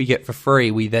something that we get for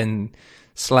free, we then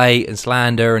slate and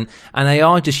slander, and they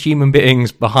are just human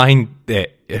beings behind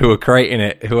it who are creating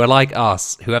it, who are like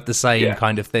us, who have the same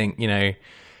kind of thing,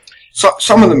 So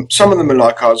some of them are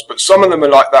like us, but some of them are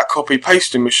like that copy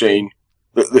pasting machine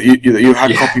that you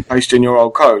had copy paste in your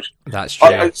old code. That's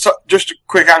true. Just a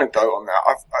quick anecdote on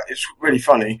that. It's really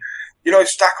funny.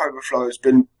 Stack Overflow has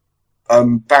been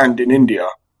banned in India.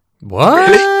 What?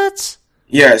 Really?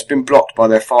 Yeah, it's been blocked by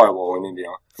their firewall in India.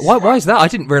 Why is that? I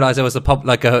didn't realise there was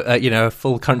a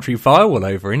full country firewall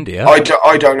over India. I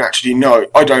don't actually know.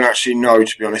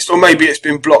 To be honest, or maybe it's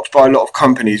been blocked by a lot of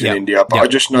companies in India. But I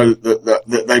just know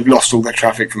that they've lost all their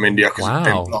traffic from India because it's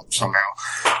been blocked somehow.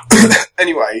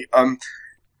 Anyway,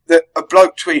 a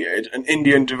bloke tweeted, an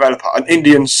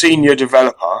Indian senior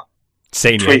developer,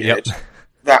 tweeted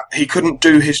that he couldn't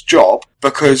do his job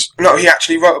because he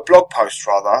actually wrote a blog post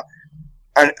rather,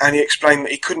 and he explained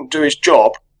that he couldn't do his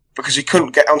job because he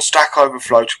couldn't get on Stack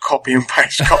Overflow to copy and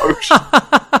paste code.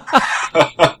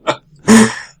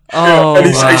 And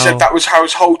he said that was how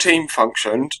his whole team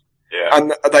functioned,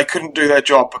 and they couldn't do their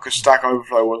job because Stack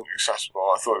Overflow wasn't accessible.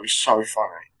 I thought it was so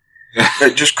funny.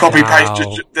 They just copy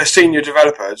paste. They're senior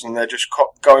developers, and they're just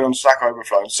going on Stack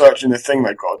Overflow and searching the thing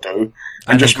they've got to do,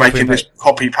 and just making this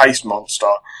copy paste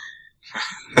monster.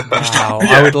 Wow.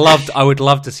 Yeah. I would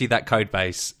love to see that code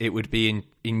base. It would be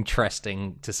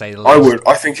interesting to say the least. I would.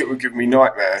 I think it would give me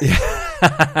nightmare.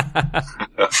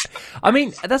 I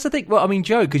mean, that's the thing. Well, I mean,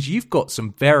 Joe, because you've got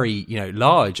some very,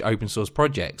 large open source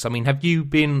projects. I mean, have you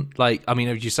been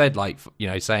as you said,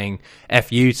 saying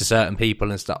F you to certain people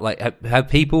and stuff, have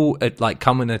people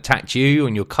come and attacked you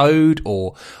on your code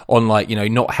or on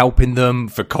not helping them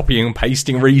for copying and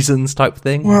pasting reasons type of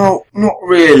thing? Well, not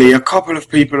really. A couple of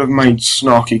people have made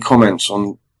snarky comments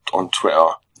on Twitter.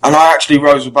 And I actually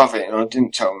rose above it, and I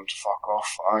didn't tell them to fuck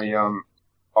off. I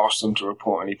asked them to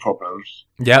report any problems.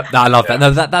 Yep, I love that.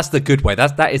 No, that's the good way.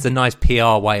 That is a nice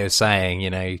PR way of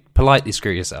saying, politely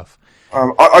screw yourself.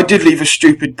 I did leave a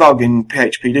stupid bug in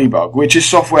PHP Debug, which is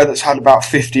software that's had about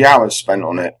 50 hours spent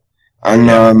on it. And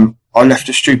I left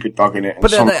a stupid bug in it. But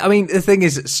the thing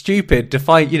is, stupid, it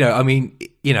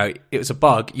was a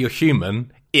bug, you're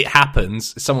human, it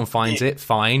happens, someone finds it,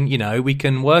 fine, we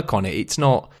can work on it. It's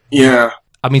not... Yeah.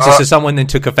 I mean, so someone then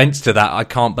took offence to that. I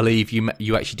can't believe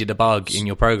you actually did a bug in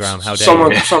your program. How dare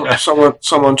you?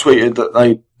 Someone tweeted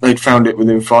that they'd found it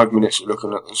within 5 minutes of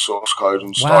looking at the source code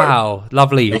and started. Wow,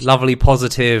 lovely,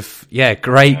 positive. Yeah,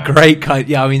 great code.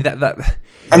 Yeah, I mean that.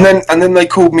 And then they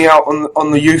called me out on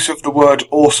the use of the word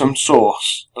awesome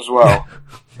source as well.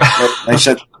 They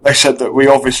said that we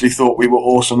obviously thought we were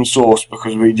awesome source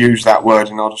because we'd used that word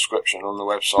in our description on the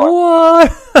website.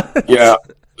 What? Yeah.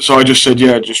 So I just said,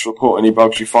 just report any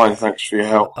bugs you find. Thanks for your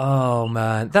help. Oh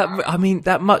man,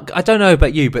 I don't know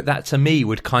about you, but that to me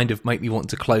would kind of make me want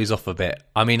to close off a bit.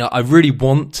 I mean, I really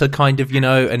want to kind of,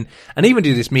 and even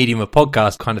do this medium of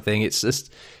podcast kind of thing. It's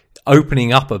just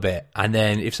opening up a bit, and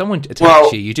then if someone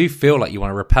attacks you do feel like you want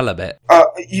to repel a bit.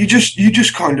 You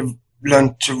just kind of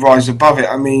learn to rise above it.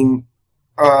 I mean,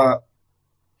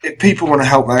 if people want to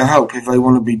help, they'll help. If they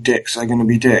want to be dicks, they're going to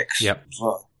be dicks. Yep.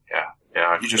 So,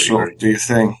 yeah, you just sort of do your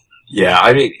thing. Yeah,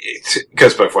 I mean, it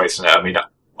goes both ways, doesn't it? I mean,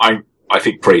 I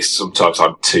think priests, sometimes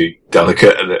I'm too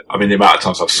delicate. I mean, the amount of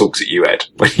times I've sulked at you, Ed,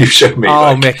 when you've shown me.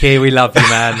 Oh, Mickey, we love you,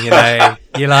 man.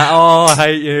 You're like, oh, I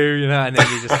hate you, and then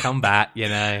you just come back,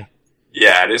 Yeah,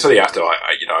 and it's only after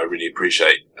I really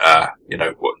appreciate,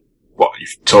 what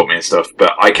you've taught me and stuff,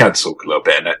 but I can sulk a little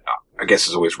bit, and I guess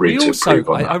there's always room to improve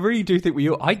on that. I really do think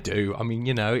I do. I mean,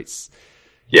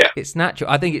 it's natural.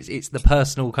 I think it's the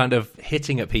personal kind of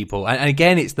hitting at people, and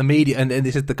again, it's the media, and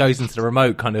this is that goes into the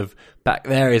remote kind of back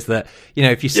there. Is that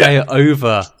if you say it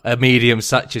over a medium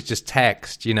such as just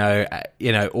text,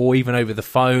 or even over the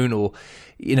phone, or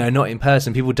not in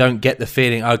person, people don't get the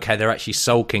feeling. Okay, they're actually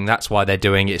sulking. That's why they're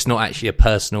doing it. It's not actually a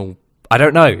personal. I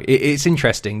don't know. It's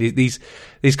interesting. These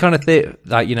kind of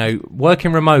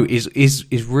working remote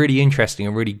is really interesting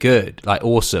and really good,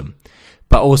 awesome.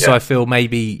 But also, I feel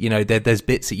maybe there's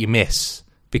bits that you miss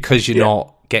because you're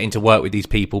not getting to work with these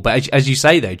people. But as you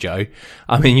say, though, Joe,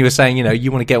 I mean, you were saying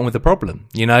you want to get on with the problem.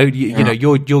 Your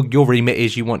remit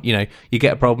is you want you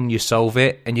get a problem, you solve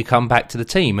it, and you come back to the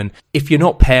team. And if you're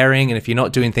not pairing, and if you're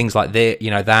not doing things like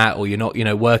that, or you're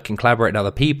not working, collaborating with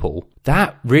other people,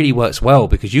 that really works well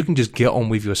because you can just get on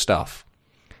with your stuff.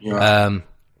 Yeah.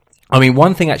 I mean,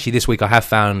 one thing actually this week I have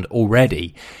found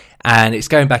already. And it's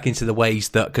going back into the ways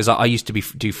that, because I used to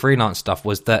do freelance stuff,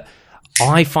 was that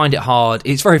I find it hard.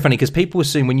 It's very funny because people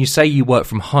assume when you say you work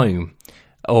from home,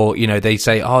 or, they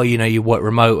say, oh, you work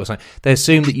remote or something, they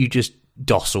assume that you just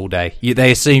DOS all day.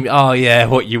 They assume, oh yeah,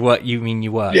 you mean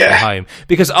you work from home?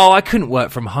 Because, I couldn't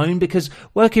work from home because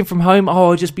working from home,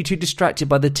 I'll just be too distracted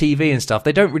by the TV and stuff.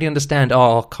 They don't really understand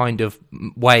our kind of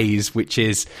ways, which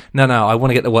is, no, I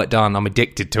want to get the work done. I'm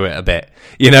addicted to it a bit.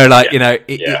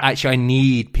 Actually, I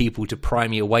need people to pry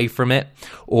me away from it,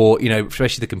 or,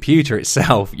 especially the computer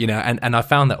itself, and I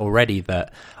found that already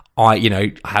that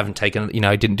I haven't taken,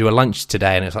 I didn't do a lunch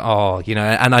today, and it's like,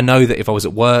 and I know that if I was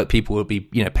at work, people would be,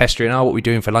 pestering, what are we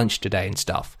doing for lunch today and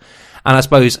stuff. And I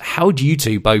suppose, how do you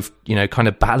two both, kind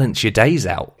of balance your days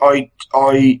out? I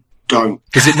don't.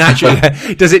 Does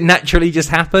it naturally just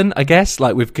happen, I guess,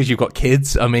 because you've got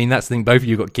kids? I mean, that's the thing, both of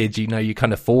you got kids, you're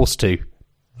kind of forced to.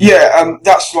 Yeah,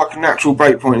 that's like a natural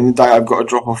break point in the day. I've got to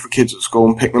drop off the kids at school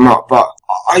and pick them up, but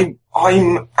I'm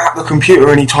at the computer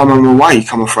anytime I'm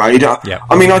awake, I'm afraid. I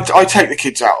mean, I take the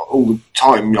kids out all the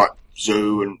time, like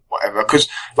zoo and whatever, because,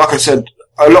 like I said,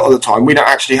 a lot of the time we don't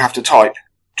actually have to type.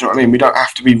 Do you know what I mean? We don't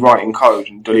have to be writing code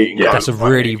and deleting code. That's a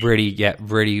really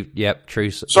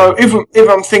true. So if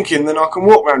I'm thinking, then I can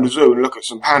walk around the zoo and look at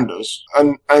some pandas,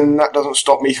 and that doesn't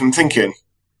stop me from thinking.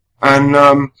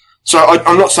 And So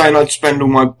I'm not saying I'd spend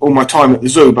all my time at the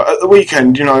zoo, but at the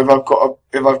weekend, you know, if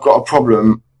I've got a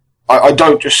problem, I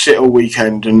don't just sit all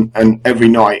weekend and every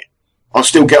night. I'll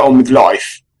still get on with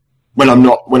life when I'm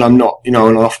not, you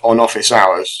know, on office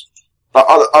hours. But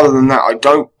other than that,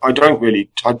 I don't really,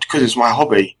 because it's my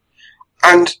hobby.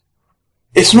 And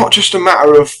it's not just a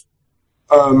matter of,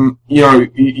 you know,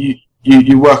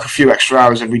 you work a few extra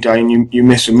hours every day and you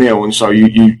miss a meal, and so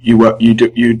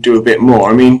you do a bit more.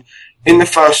 I mean, in the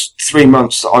first 3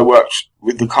 months that I worked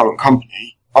with the current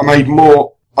company, I made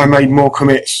more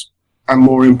commits and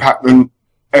more impact than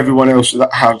everyone else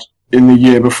that had in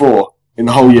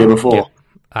the whole year before. Yeah.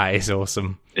 That is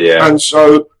awesome. Yeah. And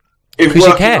so,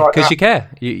 because you care,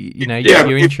 you know,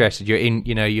 you're interested, you're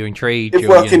intrigued. If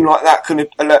working like that can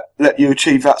let you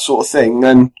achieve that sort of thing,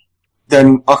 then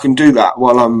I can do that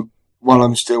while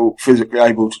I'm still physically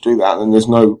able to do that, and there's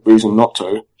no reason not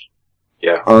to.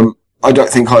 Yeah. I don't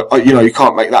think you know, you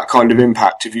can't make that kind of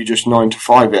impact if you just 9 to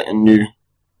 5 it and you.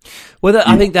 Well,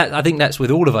 I think that's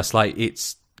with all of us. Like,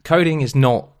 coding is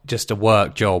not just a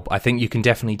work job. I think you can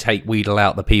definitely wheedle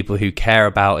out the people who care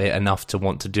about it enough to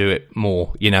want to do it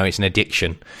more. You know, it's an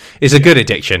addiction. It's a good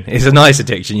addiction. It's a nice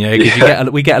addiction. You know,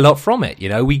 because we get a lot from it. You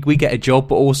know, we get a job,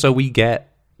 but also we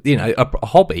get, you know, a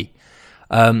hobby.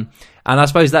 And I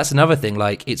suppose that's another thing.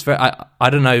 Like, it's very,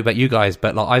 I don't know about you guys,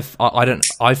 but like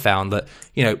I've found that,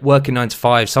 you know, working 9 to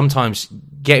 5, sometimes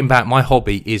getting back, my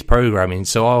hobby is programming.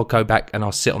 So I'll go back and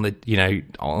I'll sit on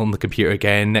the computer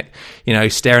again, you know,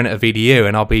 staring at a VDU,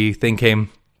 and I'll be thinking,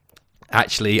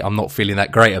 actually, I'm not feeling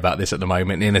that great about this at the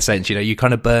moment. In a sense, you know, you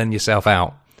kind of burn yourself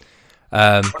out.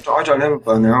 I don't ever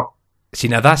burn out. See,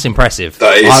 now that's impressive.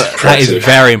 That is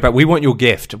very impressive. We want your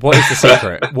gift. What is the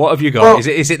secret? What have you got? Well,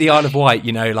 is it the Isle of Wight,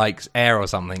 you know, like air or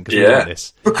something? Yeah. We like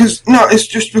this. It's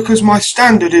just because my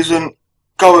standard isn't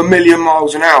go a million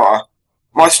miles an hour.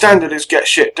 My standard is get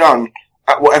shit done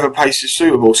at whatever pace is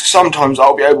suitable. So sometimes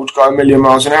I'll be able to go a million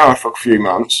miles an hour for a few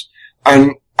months,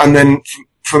 and then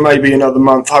for maybe another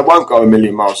month I won't go a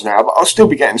million miles an hour, but I'll still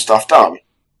be getting stuff done.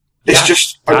 It's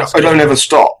just I don't ever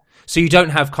stop. So you don't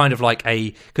have kind of like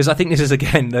because I think this is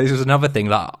another thing.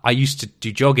 Like, I used to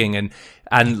do jogging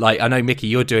and like, I know, Mickey,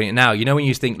 you're doing it now. You know, when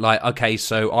you think like, okay,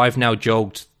 so I've now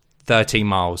jogged 13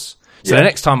 miles. So the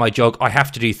next time I jog, I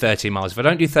have to do 13 miles. If I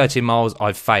don't do 13 miles,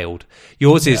 I've failed.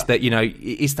 Yours is that, you know,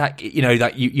 it's that, you know,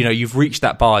 that you know, you've reached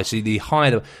that bar. So the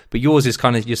higher, but yours is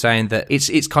kind of, you're saying that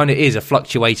it's kind of is a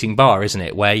fluctuating bar, isn't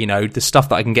it? Where, you know, the stuff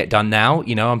that I can get done now,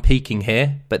 you know, I'm peaking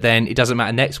here, but then it doesn't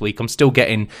matter next week. I'm still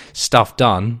getting stuff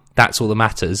done. That's all that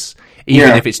matters.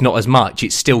 Even if it's not as much,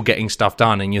 it's still getting stuff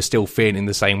done, and you're still feeling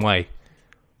the same way.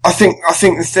 I think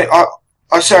the thing,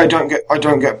 I say I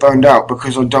don't get burned out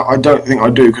because I don't think I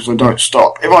do, because I don't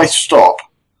stop. If I stop,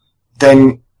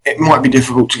 then it might be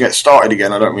difficult to get started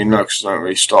again. I don't really know, because I don't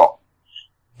really stop.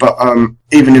 But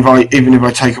even if I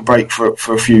take a break for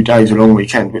a few days, a long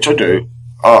weekend, which I do,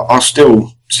 I'll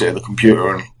still sit at the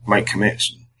computer and make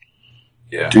commits.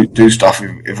 And do stuff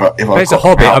if I've it's a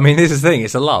hobby. I mean, this is the thing.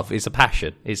 It's a love. It's a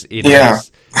passion. It's, you know,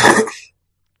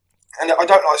 and I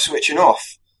don't like switching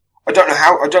off. I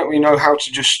don't really know how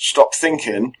to just stop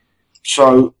thinking,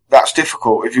 so that's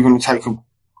difficult if you're going to take a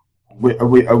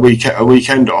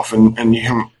weekend off and you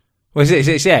haven't. Well,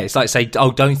 it's like, say,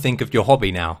 don't think of your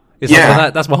hobby now. It's like,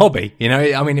 well, that's my hobby, you know.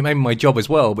 I mean, it may be my job as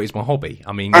well, but it's my hobby.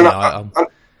 I mean,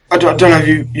 I don't know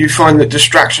if you find that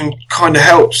distraction kind of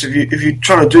helps if you're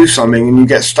trying to do something and you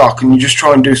get stuck and you just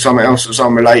try and do something else that's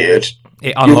unrelated.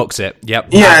 It unlocks it. Yep.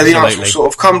 Yeah, absolutely. The answer will sort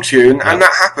of come to you, and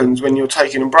that happens when you're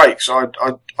taking breaks. I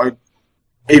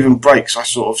even breaks I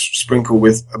sort of sprinkle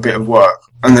with a bit of work,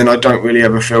 and then I don't really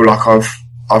ever feel like I've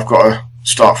got to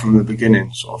start from the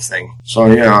beginning, sort of thing. So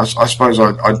yeah, I suppose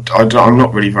I'm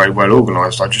not really very well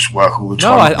organised. I just work all the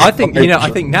time. No, I think, you know,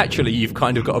 I think naturally you've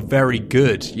kind of got a very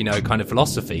good, you know, kind of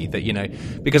philosophy that, you know,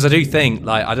 because I do think,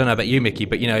 like, I don't know about you, Mickey,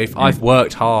 but, you know, if I've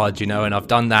worked hard, you know, and I've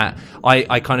done that,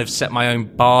 I kind of set my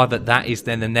own bar that is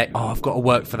then the next. Oh, I've got to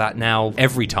work for that now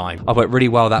every time. I worked really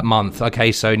well that month.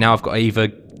 Okay, so now I've got to either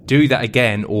do that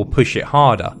again or push it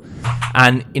harder.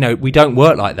 And, you know, we don't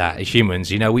work like that as humans.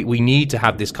 You know, we need to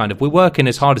have this kind of, we're working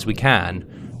as hard as we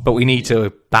can, but we need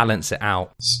to balance it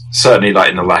out. Certainly, like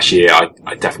in the last year,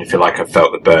 I definitely feel like I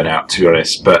felt the burnout, to be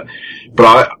honest. But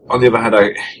on the other hand,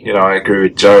 I agree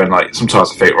with Joe, and like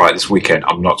sometimes I think, right, this weekend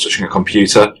I'm not touching a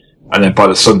computer, and then by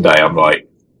the Sunday I'm like,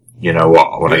 you know what,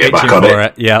 I want to get back on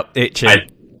it. Yeah, itching.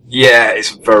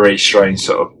 It's a very strange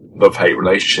sort of love-hate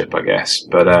relationship, I guess.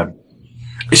 But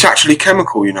it's actually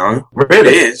chemical, you know. Really?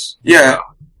 It is. Yeah.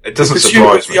 It doesn't because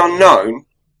surprise me. The unknown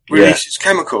releases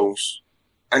chemicals,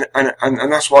 and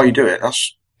that's why you do it.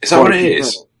 Is that what it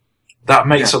is? That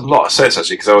makes a lot of sense,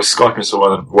 actually, because I was Skyping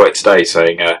someone at work today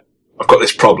saying, I've got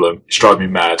this problem, it's driving me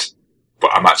mad,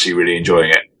 but I'm actually really enjoying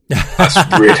it. That's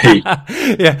really,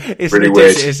 it's really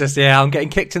weird. It's just, I'm getting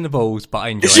kicked in the balls, but I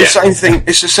enjoy it's it. The same thing.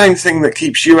 It's the same thing that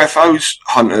keeps UFOs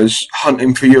hunters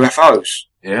hunting for UFOs.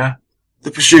 Yeah.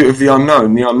 The pursuit of the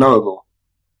unknown, the unknowable.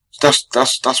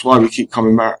 That's why we keep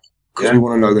coming back. Because we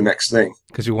want to know the next thing.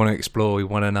 Because we want to explore, we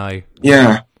want to know.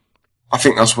 Yeah. I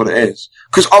think that's what it is.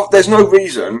 Because there's no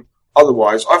reason,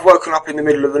 otherwise, I've woken up in the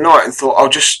middle of the night and thought, I'll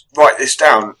just write this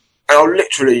down. And I'll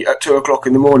literally, at 2 o'clock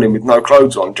in the morning with no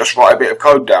clothes on, just write a bit of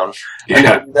code down. And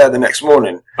it'll be there the next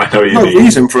morning. I know what you mean. No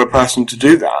reason for a person to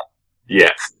do that.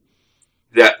 Yeah.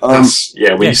 Yeah,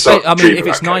 when you start. I mean, if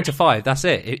it's 9 to 5, that's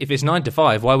it. If it's 9 to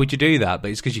 5, why would you do that?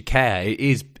 But it's because you care. It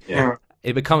is. Yeah.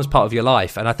 It becomes part of your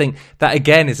life, and I think that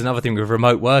again is another thing with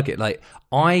remote work.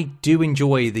 I do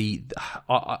enjoy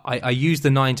I use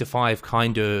the 9 to 5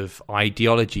 kind of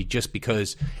ideology just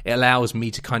because it allows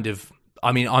me to kind of.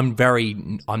 I mean, I'm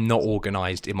not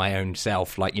organised in my own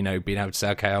self. Being able to say,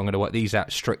 okay, I'm going to work these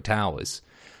out strict hours.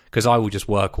 Because I will just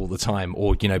work all the time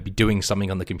or, be doing something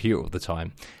on the computer all the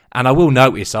time. And I will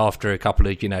notice after a couple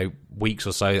of, weeks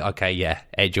or so, okay,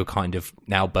 Ed, you're kind of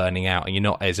now burning out and you're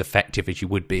not as effective as you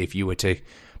would be if you were to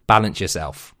balance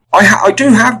yourself. I do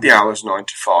have the hours 9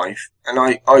 to 5. And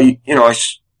I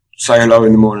say hello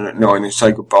in the morning at 9 and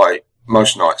say goodbye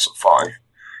most nights at 5.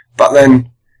 But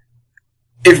then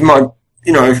if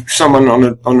if someone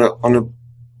on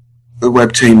the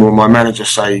web team or my manager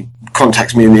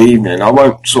contacts me in the evening, I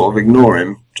won't sort of ignore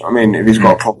him. Do you know what I mean? If he's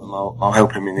got a problem, I'll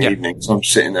help him in the evening because I'm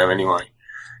sitting there anyway.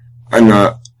 And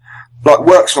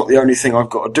work's not the only thing I've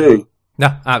got to do.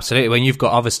 No, absolutely. When you've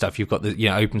got other stuff, you've got the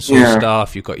open source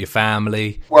stuff, you've got your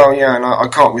family. Well, yeah, and I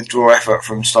can't withdraw effort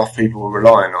from stuff people are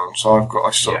relying on. So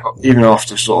even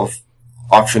after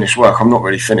I've finished work, I'm not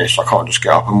really finished. I can't just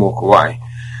get up and walk away.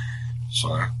 So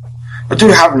I do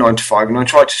have 9 to 5, and I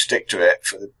try to stick to it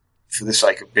for the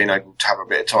sake of being able to have a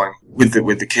bit of time with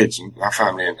the kids and our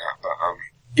family and that. But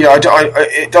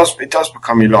it does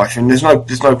become your life, and there's no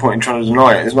point in trying to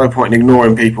deny it. There's no point in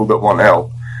ignoring people that want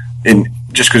help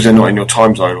just because they're not in your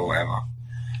time zone or whatever.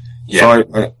 Yeah.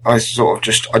 So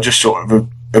I just sort of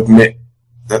admit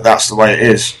that that's the way it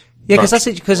is. Yeah, because that's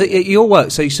it. Because your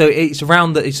work, so it's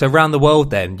around the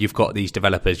world. Then you've got these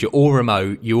developers. You're all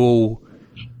remote. You all.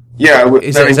 Yeah.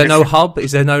 Is there no hub?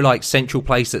 Is there no central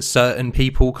place that certain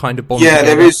people kind of bond? Yeah,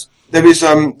 together? there is.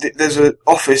 There's an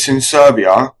office in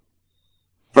Serbia,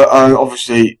 but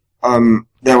obviously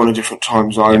they're on a different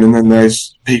time zone, and then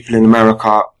there's people in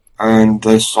America, and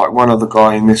there's one other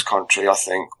guy in this country, I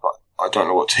think, but I don't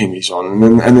know what team he's on,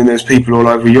 and then there's people all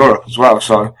over Europe as well.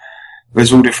 So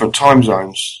there's all different time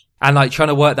zones. And trying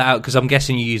to work that out, because I'm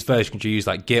guessing you use version control, you use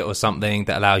Git or something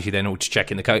that allows you then all to check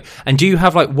in the code. And do you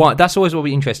have one? That's always what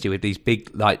we're interested with these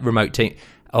big remote teams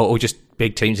or just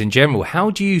big teams in general. How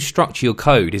do you structure your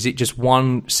code? Is it just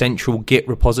one central Git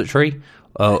repository,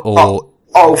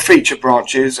 or feature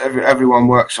branches? Everyone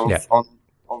works on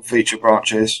feature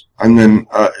branches, and then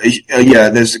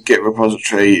there's a Git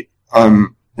repository.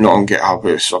 Not on GitHub,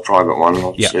 it's a private one,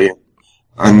 obviously,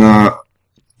 and.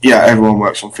 Everyone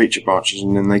works on feature branches,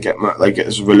 and then they get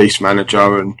as a release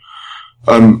manager,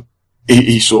 and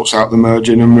he sorts out the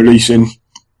merging and releasing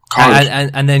code.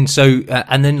 And then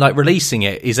releasing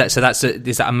it, is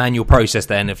that a manual process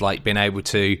then of being able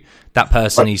to, that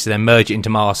person needs to then merge it into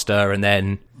master, and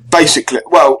then basically,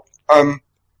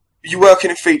 you work in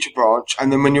a feature branch,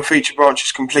 and then when your feature branch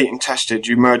is complete and tested,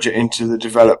 you merge it into the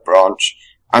develop branch,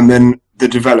 and then the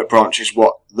develop branch is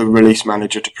what the release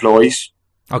manager deploys.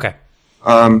 Okay.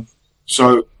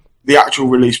 So the actual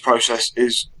release process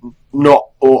is not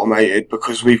automated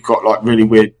because we've got really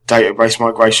weird database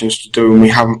migrations to do, and we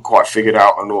haven't quite figured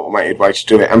out an automated way to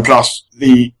do it. And plus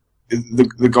the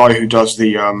guy who does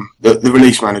the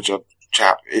release manager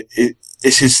chap,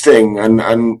 it's his thing,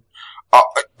 and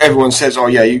everyone says,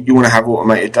 you want to have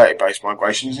automated database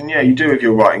migrations, and you do if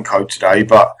you're writing code today,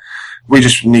 but we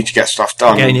just need to get stuff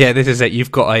done. Again, this is it.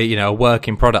 You've got a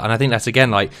working product, and I think that's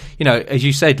again as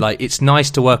you said, it's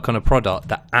nice to work on a product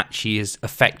that actually is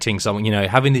affecting someone.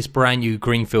 Having this brand new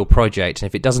greenfield project, and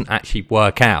if it doesn't actually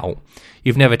work out,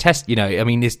 you've never tested.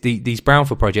 These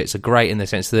brownfield projects are great in the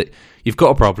sense that you've got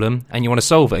a problem and you want to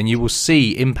solve it, and you will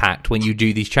see impact when you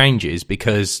do these changes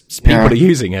because people are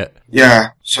using it. Yeah,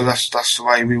 so that's the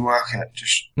way we work it.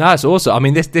 No, it's awesome. I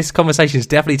mean, this conversation has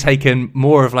definitely taken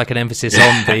more of an emphasis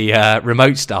on the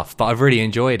remote stuff, but I've really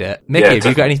enjoyed it. Mickey, have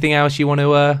you got anything else you want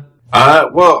to? I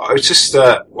was just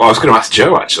I was going to ask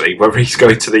Joe actually whether he's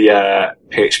going to the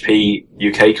PHP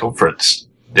UK conference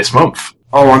this month.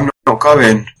 Oh, I'm not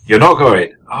going. You're not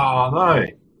going? Oh no.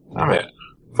 Damn it.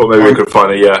 Thought maybe we could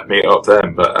finally meet up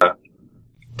then, but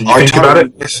did you think about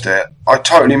it? Missed it. I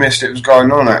totally missed it was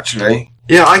going on, actually.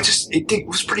 Yeah, it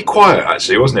was pretty quiet,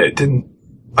 actually, wasn't it?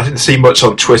 I didn't see much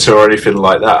on Twitter or anything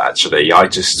like that, actually. I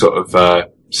just sort of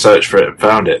searched for it and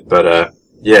found it, but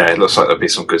yeah, it looks like there'll be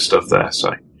some good stuff there,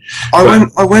 so.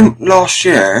 I went last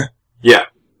year. Yeah.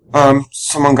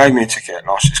 Someone gave me a ticket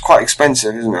last year. It's quite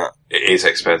expensive, isn't it? It is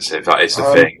expensive, that is the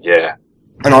thing, yeah.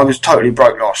 And I was totally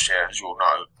broke last year, as you all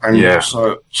know. And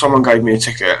so someone gave me a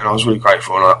ticket, and I was really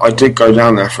grateful. And I did go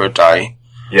down there for a day.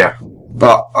 Yeah.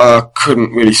 But I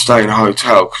couldn't really stay in a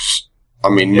hotel because,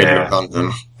 middle of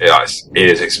London. Yeah, it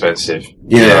is expensive.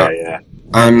 Yeah.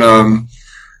 And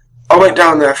I went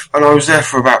down there, and I was there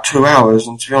for about 2 hours.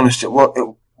 And to be honest, it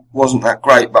wasn't that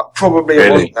great. But probably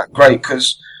it wasn't that great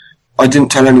because I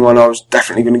didn't tell anyone I was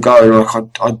definitely going to go.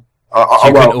 Like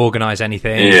you couldn't organise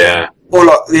anything. Yeah. Well,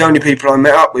 like the only people I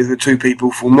met up with were 2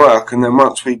 people from work, and then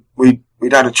once we'd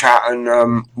had a chat,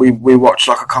 and we watched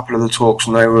like a couple of the talks,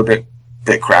 and they were a bit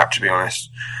crap, to be honest.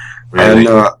 Really?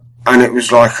 And it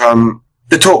was like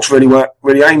the talks really weren't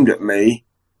really aimed at me.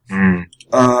 Mm.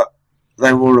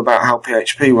 They were all about how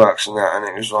PHP works and that, and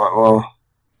it was like, well,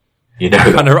 you know,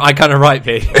 I kind of write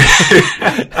P.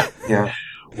 Yeah.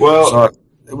 Well, so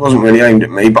it wasn't really aimed at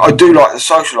me, but I do like the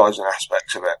socialising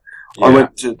aspect of it. Yeah.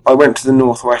 I went to the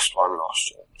Northwest one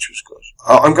last year, which was good.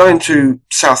 I'm going to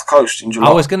South Coast in July.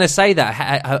 I was going to say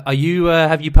that. Are you?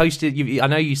 Have you posted? I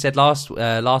know you said last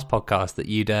podcast that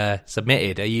you'd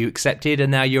submitted. Are you accepted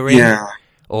and now you're in? Yeah.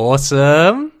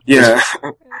 Awesome. Yeah.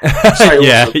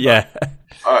 Yeah.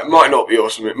 It might not be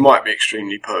awesome. It might be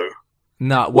extremely poo.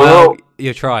 No, well,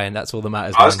 you're trying. That's all that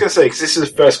matters. I was going to say, because this is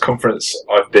the first conference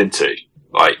I've been to,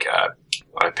 like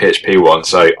a PHP one,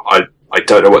 so I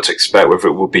don't know what to expect, whether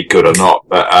it will be good or not.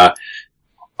 But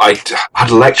I had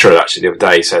a lecturer actually the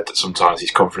other day said that sometimes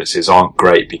these conferences aren't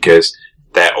great because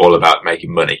they're all about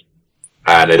making money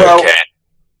and they don't care.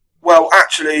 Well,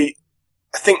 actually,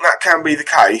 I think that can be the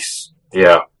case.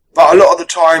 Yeah. But a lot of the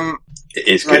time, it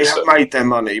is they good have stuff. made their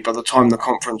money by the time the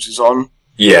conference is on.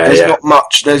 Yeah,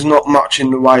 There's not much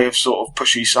in the way of sort of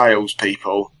pushy sales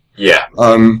people. Yeah.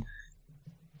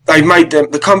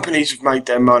 The companies have made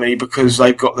their money because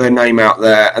they've got their name out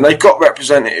there and they've got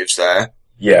representatives there.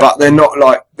 Yeah. But they're not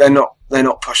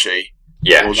pushy.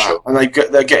 Yeah, sure. And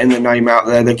they're getting their name out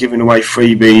there. They're giving away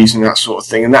freebies and that sort of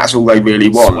thing, and that's all they really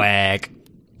want. Swag.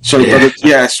 So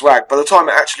swag. By the time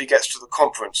it actually gets to the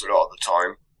conference, a lot of the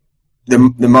time,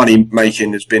 the money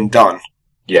making has been done.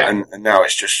 Yeah. And now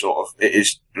it's just sort of it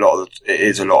is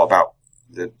a lot about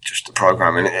just the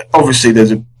programming. Obviously,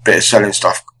 there's a bit of selling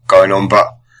stuff going on,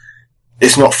 but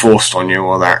it's not forced on you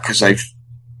or that because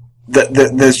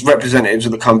there's representatives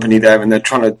of the company there and they're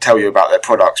trying to tell you about their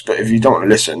products. But if you don't want to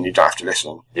listen, you don't have to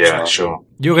listen. Yeah, sure.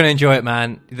 You're going to enjoy it,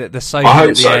 man. The social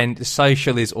at the end, the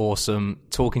social is awesome.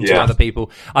 Talking to other people.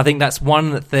 I think that's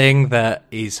one thing that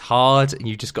is hard and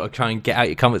you just got to try and get out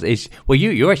your comfort zone. Well,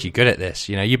 you're actually good at this.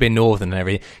 You know, you've been northern and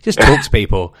everything. Just talk to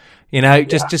people. You know,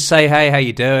 just say, hey, how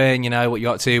you doing? You know, what you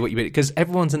up to, what you been, because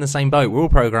everyone's in the same boat. We're all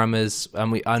programmers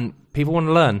and people want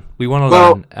to learn. We want to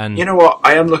learn. And you know what?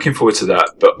 I am looking forward to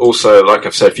that. But also, like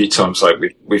I've said a few times, like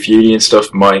with uni and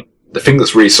stuff, the thing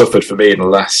that's really suffered for me in the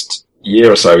last year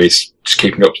or so is just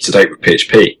keeping up to date with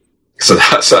PHP. So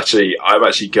I'm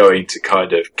actually going to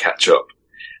kind of catch up.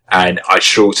 And I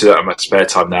struggle to that in my spare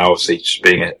time now, obviously just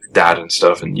being a dad and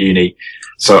stuff and uni.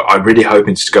 So I'm really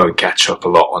hoping to go and catch up a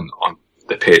lot on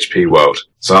the PHP world.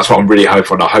 So that's what I'm really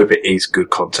hoping on. I hope it is good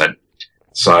content.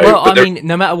 So, well,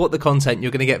 no matter what the content,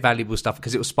 you're going to get valuable stuff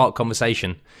because it will spark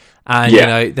conversation. And, you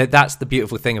know, that's the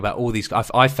beautiful thing about all these.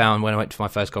 I found when I went to my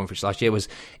first conference last year was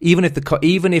even if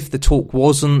the talk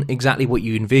wasn't exactly what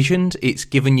you envisioned, it's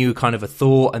given you kind of a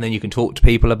thought and then you can talk to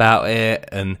people about it.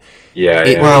 And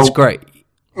it's great.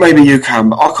 Maybe you can,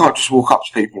 but I can't just walk up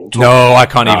to people and talk. No, I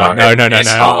can't either. No.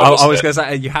 Hard, I was going to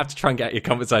say, you have to try and get out your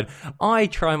comfort zone. I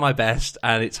try my best,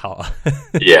 and it's hard.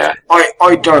 Yeah.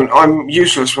 I don't. I'm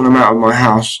useless when I'm out of my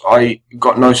house. I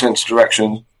got no sense of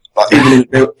direction. Like,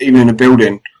 even in a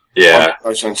building, I've got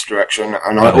no sense of direction,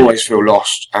 and I always feel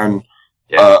lost, and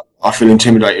I feel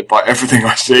intimidated by everything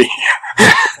I see.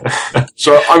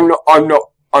 So I'm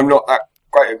not that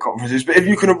great at conferences, but if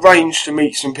you can arrange to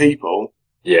meet some people,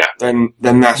 then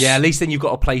that's at least then you've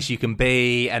got a place you can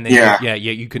be, and then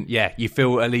you can you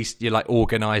feel at least you're like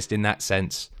organised in that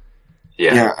sense.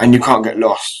 And you can't get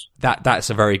lost. That's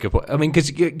a very good point. I mean,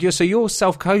 because you're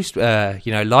South Coast,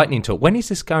 Lightning Talk. When is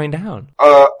this going down?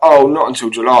 Not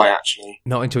until July, actually.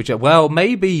 Not until July. Well,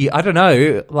 maybe I don't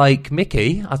know. Like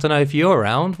Mickey, I don't know if you're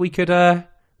around. We could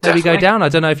maybe go down. I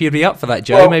don't know if you'd be up for that,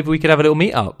 Joe. Maybe we could have a little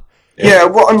meet up. Yeah,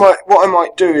 what I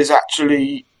might do is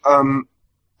actually,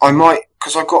 I might,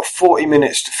 because I've got 40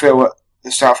 minutes to fill at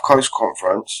the South Coast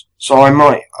Conference, so I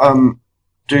might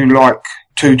do like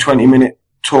 2 20-minute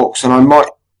talks, and I might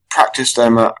practice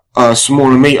them at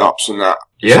smaller meetups and that.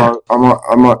 Yeah. So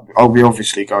I'll be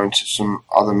obviously going to some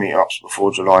other meetups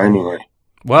before July anyway.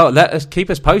 Well, keep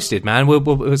us posted, man.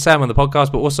 We'll say them on the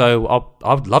podcast, but also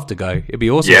I'd love to go. It'd be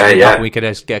awesome. Yeah. We could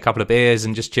just get a couple of beers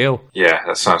and just chill. Yeah,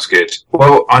 that sounds good.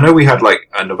 Well, I know we had like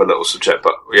another little subject,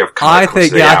 but we have. I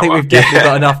think we've definitely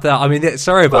got enough there. I mean,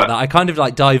 sorry about that. I kind of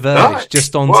like diverged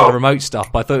just onto the remote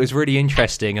stuff, but I thought it was really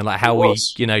interesting and like how we,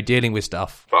 dealing with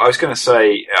stuff. But I was going to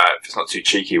say, if it's not too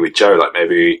cheeky with Joe, like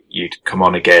maybe you'd come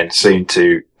on again soon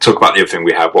to talk about the other thing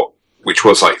we had, which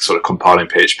was like sort of compiling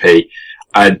PHP.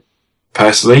 And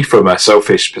personally, from a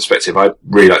selfish perspective, I'd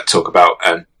really like to talk about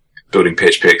building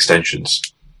PHP extensions.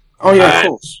 Oh yeah, of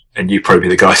course. And you'd probably be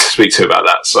the guy to speak to about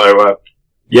that. So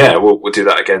we'll do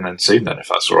that again then soon then, if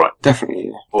that's all right. Definitely.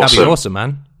 Yeah. Awesome. That'd be awesome,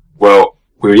 man. Well,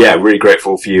 we're really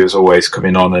grateful for you as always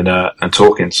coming on and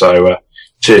talking. So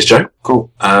cheers, Joe.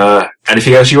 Cool.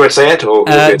 Anything else you want to say, Ed? Or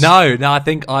no. I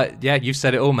think you've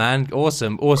said it all, man.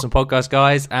 Awesome podcast,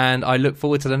 guys, and I look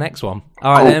forward to the next one.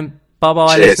 All right, then.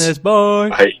 Bye, listeners. Bye.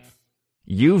 Bye.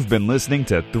 You've been listening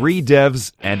to 3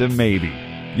 Devs and a Maybe.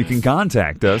 You can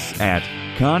contact us at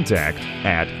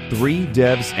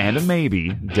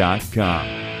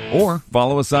contact@3devsandamaybe.com or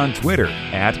follow us on Twitter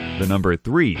at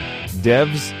 3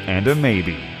 Devs and a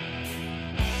Maybe.